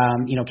 and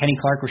Kenny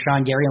Clark,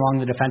 Rashawn Gary along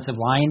the defensive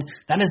line.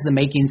 That is the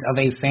makings of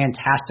a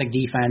fantastic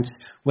defense.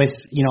 With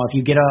if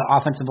you get an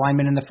offensive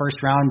lineman in the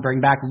first round,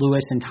 bring back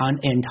Lewis and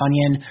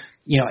Tunyon,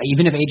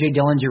 even if A.J.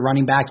 Dillon's your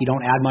running back, you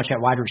don't add much at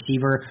wide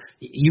receiver,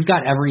 you've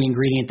got every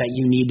ingredient that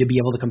you need to be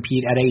able to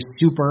compete at a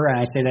super, and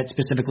I say that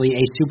specifically,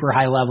 a super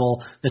high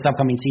level this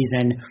upcoming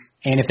season.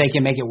 And if they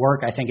can make it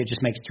work, I think it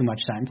just makes too much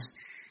sense.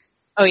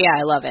 Oh, yeah,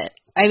 I love it.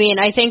 I mean,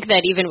 I think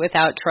that even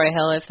without Troy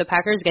Hill, if the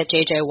Packers get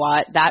J.J.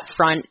 Watt, that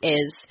front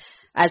is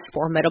as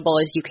formidable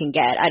as you can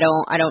get. I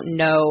don't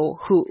know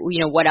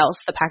what else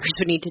the Packers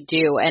would need to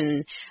do.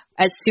 And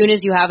as soon as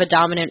you have a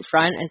dominant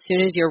front, as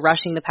soon as you're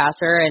rushing the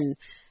passer and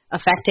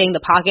affecting the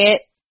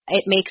pocket,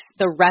 it makes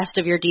the rest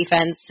of your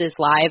defense's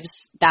lives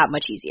that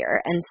much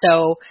easier. And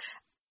so,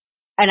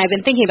 and I've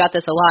been thinking about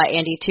this a lot,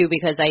 Andy, too,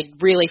 because I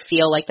really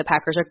feel like the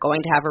Packers are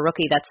going to have a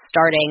rookie that's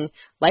starting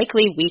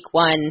likely week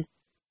 1,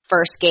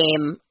 first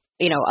game,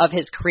 of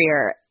his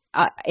career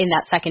in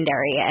that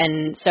secondary.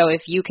 And so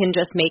if you can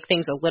just make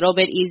things a little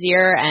bit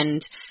easier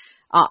and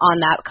on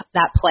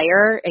that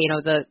player,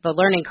 the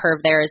learning curve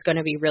there is going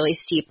to be really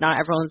steep. Not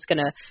everyone's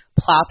going to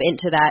plop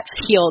into that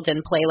field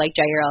and play like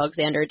Jair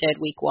Alexander did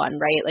week 1,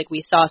 right? Like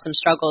we saw some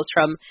struggles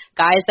from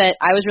guys that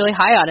I was really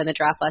high on in the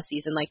draft last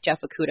season, like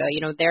Jeff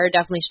Okudah. There are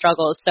definitely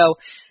struggles. So,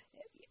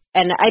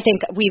 and I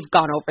think we've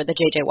gone over the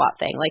J.J. Watt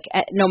thing. Like,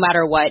 no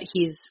matter what,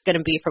 he's going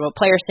to be from a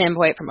player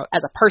standpoint,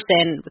 as a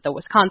person with the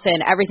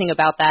Wisconsin, everything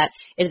about that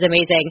is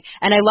amazing.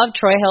 And I love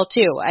Troy Hill,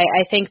 too.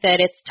 I think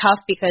that it's tough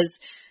because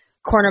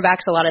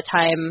cornerbacks a lot of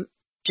time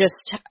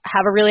just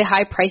have a really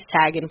high price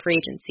tag in free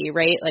agency,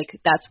 right? Like,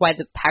 that's why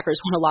the Packers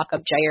want to lock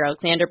up Jair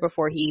Alexander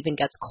before he even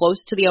gets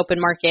close to the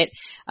open market.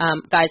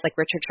 Guys like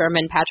Richard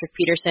Sherman, Patrick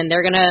Peterson,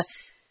 they're going to,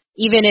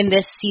 even in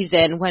this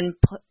season when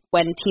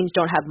teams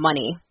don't have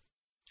money,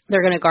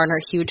 they're going to garner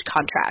huge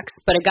contracts.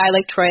 But a guy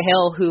like Troy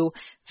Hill, who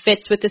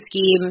fits with the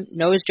scheme,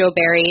 knows Joe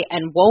Barry,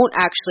 and won't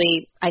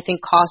actually, I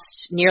think,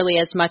 cost nearly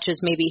as much as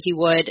maybe he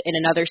would in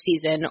another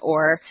season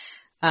or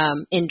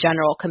in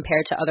general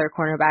compared to other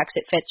cornerbacks.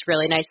 It fits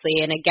really nicely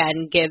and,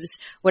 again, gives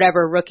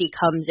whatever rookie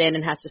comes in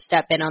and has to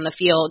step in on the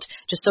field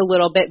just a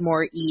little bit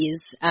more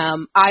ease.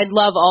 I'd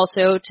love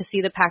also to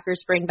see the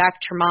Packers bring back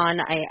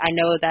Tramon. I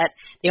know that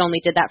they only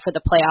did that for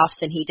the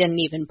playoffs and he didn't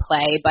even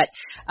play, but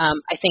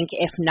I think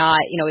if not,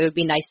 it would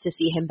be nice to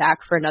see him back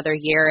for another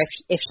year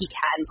if he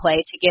can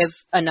play, to give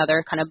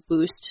another kind of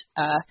boost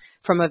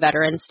from a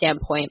veteran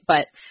standpoint.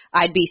 But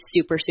I'd be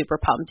super, super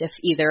pumped if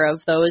either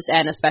of those,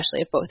 and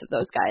especially if both of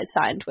those guys,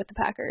 signed with the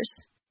Packers.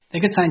 They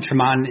could sign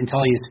Tramon until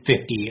he's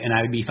 50, and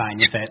I would be fine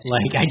with it.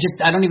 Like,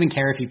 I don't even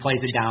care if he plays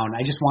it down.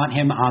 I just want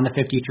him on the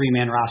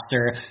 53-man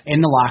roster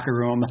in the locker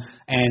room,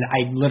 and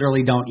I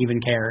literally don't even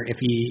care if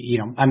he,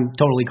 I'm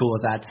totally cool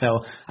with that.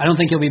 So I don't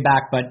think he'll be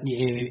back, but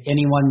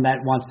anyone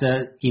that wants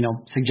to,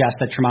 suggest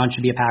that Tramon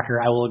should be a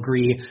Packer, I will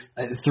agree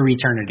through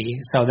eternity.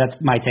 So that's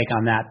my take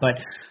on that. But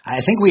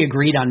I think we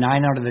agreed on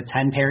 9 out of the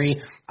 10,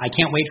 Perry. I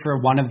can't wait for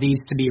one of these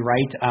to be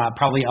right,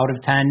 probably out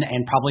of 10,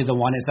 and probably the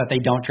one is that they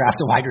don't draft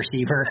a wide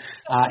receiver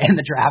in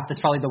the draft.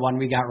 That's probably the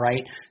one we got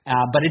right.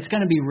 But it's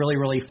going to be really,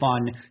 really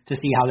fun to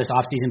see how this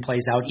offseason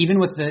plays out, even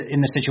in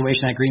the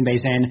situation that Green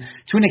Bay's in.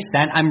 To an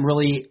extent, I'm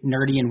really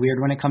nerdy and weird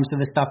when it comes to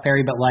this stuff,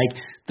 Perry, but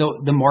like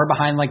the more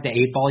behind like the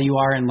 8-ball you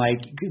are and like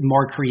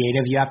more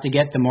creative you have to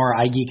get, the more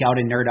I geek out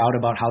and nerd out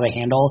about how they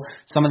handle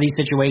some of these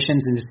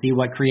situations and to see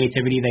what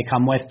creativity they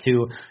come with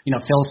to,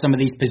 fill some of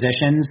these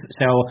positions.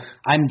 So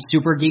I'm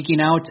super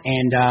geeking out,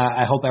 and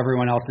I hope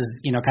everyone else is,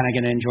 kind of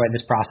going to enjoy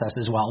this process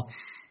as well.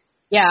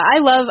 Yeah, I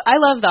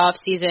love the off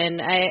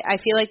season. I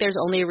feel like there's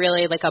only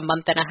really like a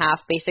month and a half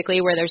basically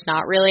where there's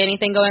not really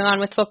anything going on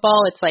with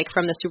football. It's like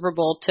from the Super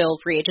Bowl till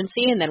free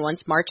agency, and then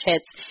once March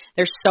hits,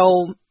 there's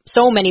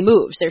so many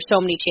moves. There's so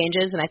many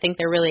changes, and I think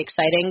they're really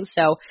exciting.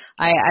 So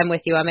I'm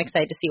with you. I'm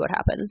excited to see what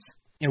happens.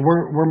 And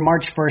we're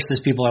March 1st as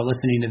people are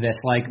listening to this.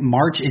 Like,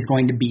 March is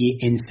going to be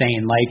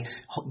insane.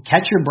 Like,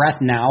 catch your breath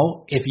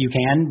now if you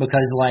can,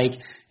 because like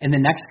in the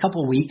next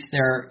couple weeks,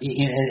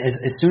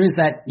 as soon as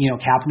that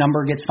cap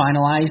number gets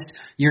finalized,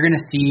 you're going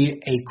to see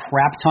a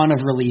crap ton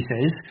of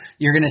releases.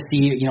 You're going to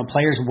see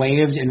players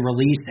waived and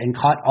released and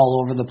cut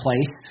all over the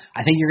place.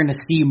 I think you're going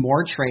to see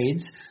more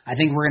trades. I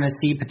think we're going to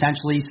see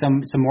potentially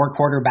some more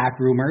quarterback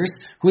rumors.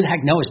 Who the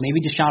heck knows? Maybe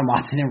Deshaun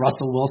Watson and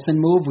Russell Wilson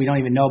move. We don't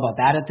even know about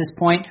that at this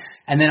point.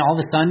 And then all of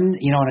a sudden,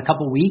 in a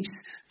couple weeks,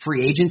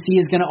 free agency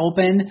is going to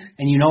open.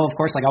 And of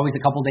course, like always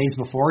a couple days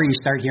before, you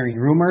start hearing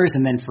rumors,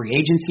 and then free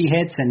agency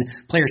hits and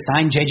players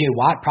sign. J.J.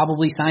 Watt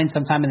probably signed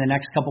sometime in the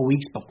next couple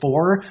weeks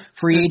before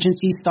free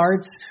agency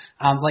starts.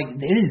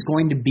 It is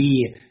going to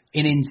be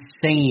an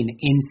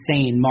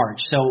insane March.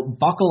 So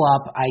buckle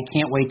up. I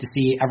can't wait to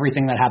see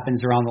everything that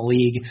happens around the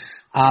league.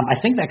 I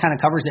think that kind of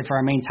covers it for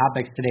our main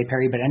topics today,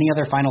 Perry, but any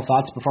other final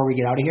thoughts before we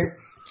get out of here?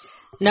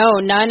 No,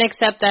 none,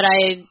 except that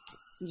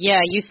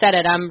you said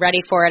it. I'm ready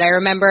for it. I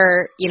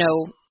remember,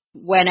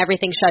 when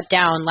everything shut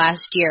down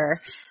last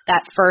year,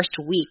 that first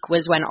week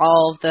was when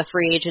all of the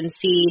free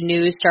agency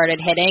news started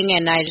hitting,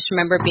 and I just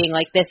remember being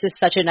like, this is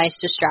such a nice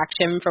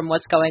distraction from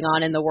what's going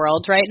on in the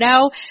world right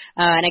now,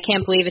 and I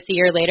can't believe it's a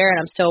year later and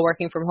I'm still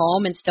working from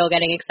home and still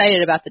getting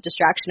excited about the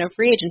distraction of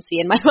free agency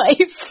in my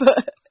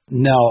life.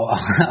 No,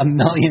 a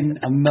million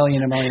 %.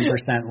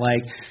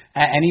 Like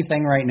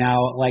anything right now,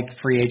 like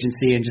free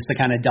agency, and just to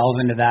kind of delve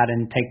into that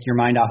and take your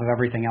mind off of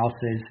everything else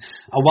is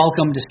a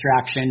welcome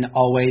distraction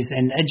always.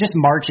 And just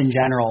March in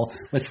general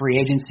with free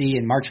agency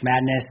and March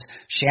Madness,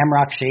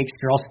 Shamrock Shakes,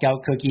 Girl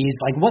Scout cookies.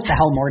 Like what the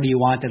hell more do you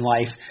want in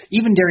life?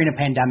 Even during a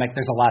pandemic,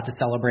 there's a lot to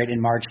celebrate in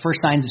March.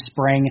 First signs of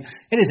spring.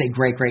 It is a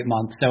great, great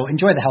month. So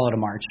enjoy the hell out of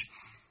March.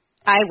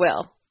 I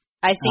will.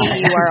 I see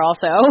you are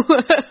also.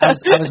 I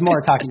was more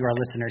talking to our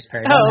listeners,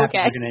 Perry. Oh, okay.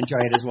 We're going to enjoy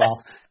it as well.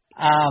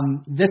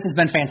 This has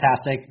been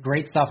fantastic.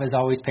 Great stuff as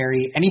always,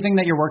 Perry. Anything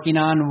that you're working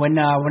on? When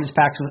does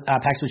Packs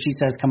What She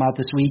Says come out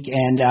this week?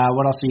 And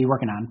what else are you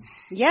working on?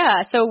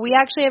 Yeah, so we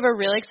actually have a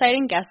really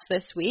exciting guest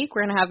this week.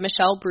 We're going to have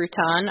Michelle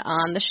Bruton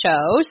on the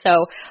show.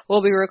 So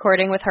we'll be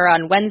recording with her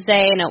on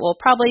Wednesday, and it will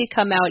probably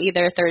come out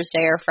either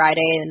Thursday or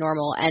Friday, the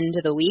normal end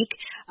of the week.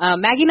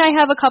 Maggie and I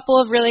have a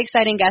couple of really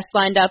exciting guests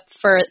lined up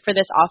for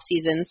this off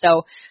season.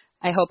 So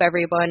I hope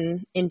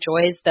everyone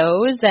enjoys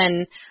those,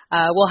 and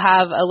we'll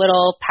have a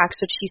little Packs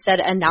What She Said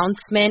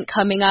announcement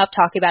coming up,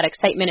 talking about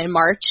excitement in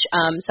March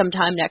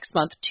sometime next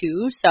month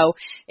too. So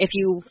if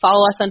you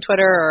follow us on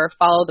Twitter or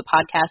follow the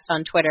podcast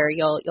on Twitter,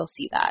 you'll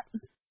see that.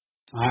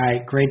 All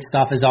right, great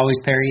stuff as always,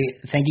 Perry.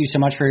 Thank you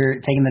so much for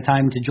taking the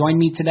time to join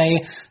me today.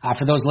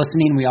 For those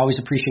listening, we always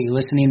appreciate you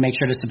listening. Make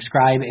sure to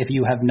subscribe if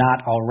you have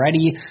not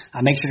already.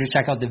 Make sure to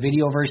check out the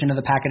video version of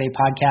the Pack a Day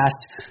podcast.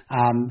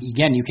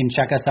 Again, you can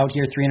check us out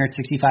here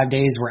 365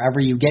 days wherever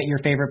you get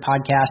your favorite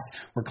podcast.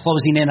 We're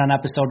closing in on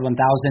episode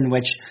 1000,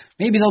 which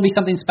maybe there'll be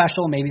something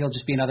special. Maybe it'll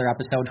just be another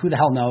episode. Who the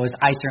hell knows?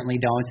 I certainly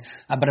don't.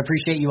 But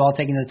appreciate you all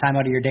taking the time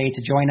out of your day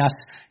to join us.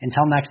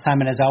 Until next time,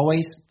 and as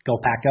always, go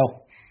Pack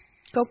Go.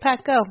 Go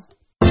Pack Go.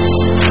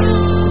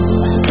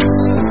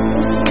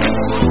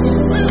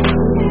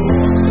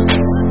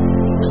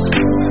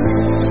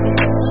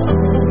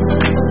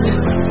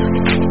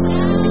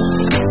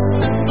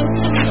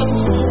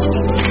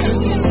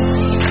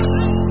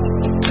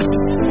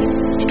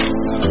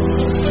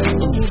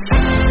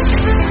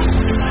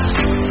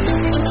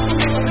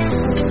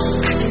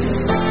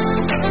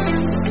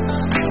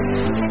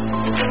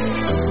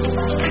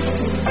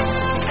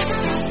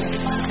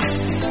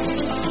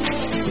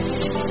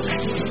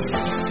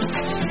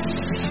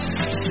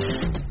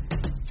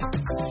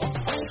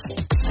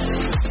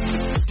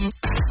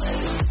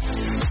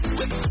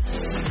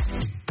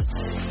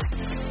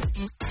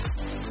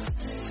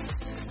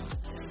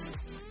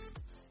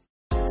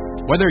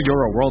 Whether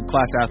you're a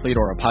world-class athlete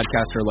or a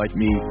podcaster like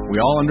me, we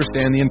all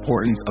understand the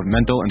importance of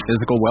mental and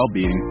physical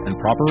well-being and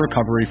proper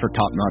recovery for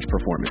top-notch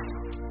performance.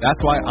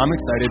 That's why I'm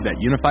excited that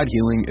Unified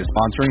Healing is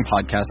sponsoring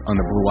podcasts on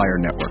the Blue Wire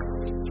Network.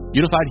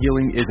 Unified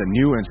Healing is a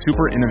new and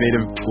super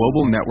innovative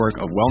global network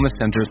of wellness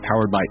centers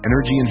powered by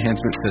Energy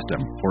Enhancement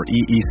System, or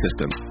EE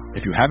System.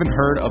 If you haven't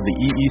heard of the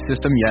EE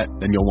System yet,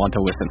 then you'll want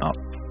to listen up.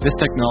 This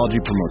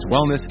technology promotes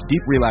wellness,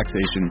 deep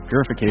relaxation,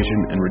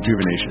 purification, and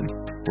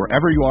rejuvenation.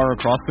 Wherever you are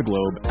across the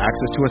globe,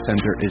 access to a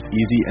center is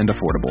easy and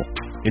affordable.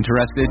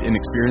 Interested in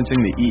experiencing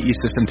the EE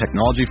System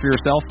technology for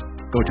yourself?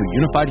 Go to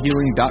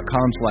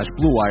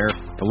unifiedhealing.com/bluewire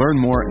to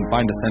learn more and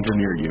find a center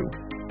near you.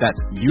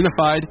 That's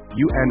unified,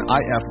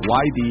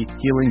 UNIFYD,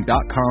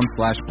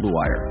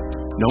 healing.com/bluewire.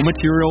 No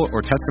material or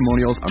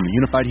testimonials on the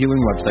Unified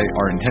Healing website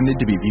are intended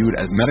to be viewed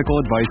as medical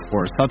advice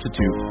or a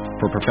substitute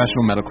for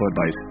professional medical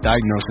advice,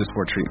 diagnosis,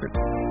 or treatment.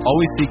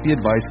 Always seek the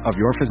advice of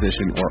your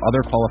physician or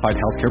other qualified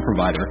healthcare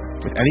provider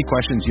with any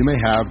questions you may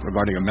have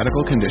regarding a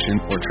medical condition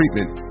or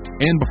treatment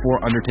and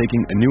before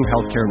undertaking a new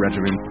healthcare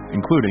regimen,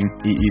 including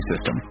EE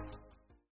System.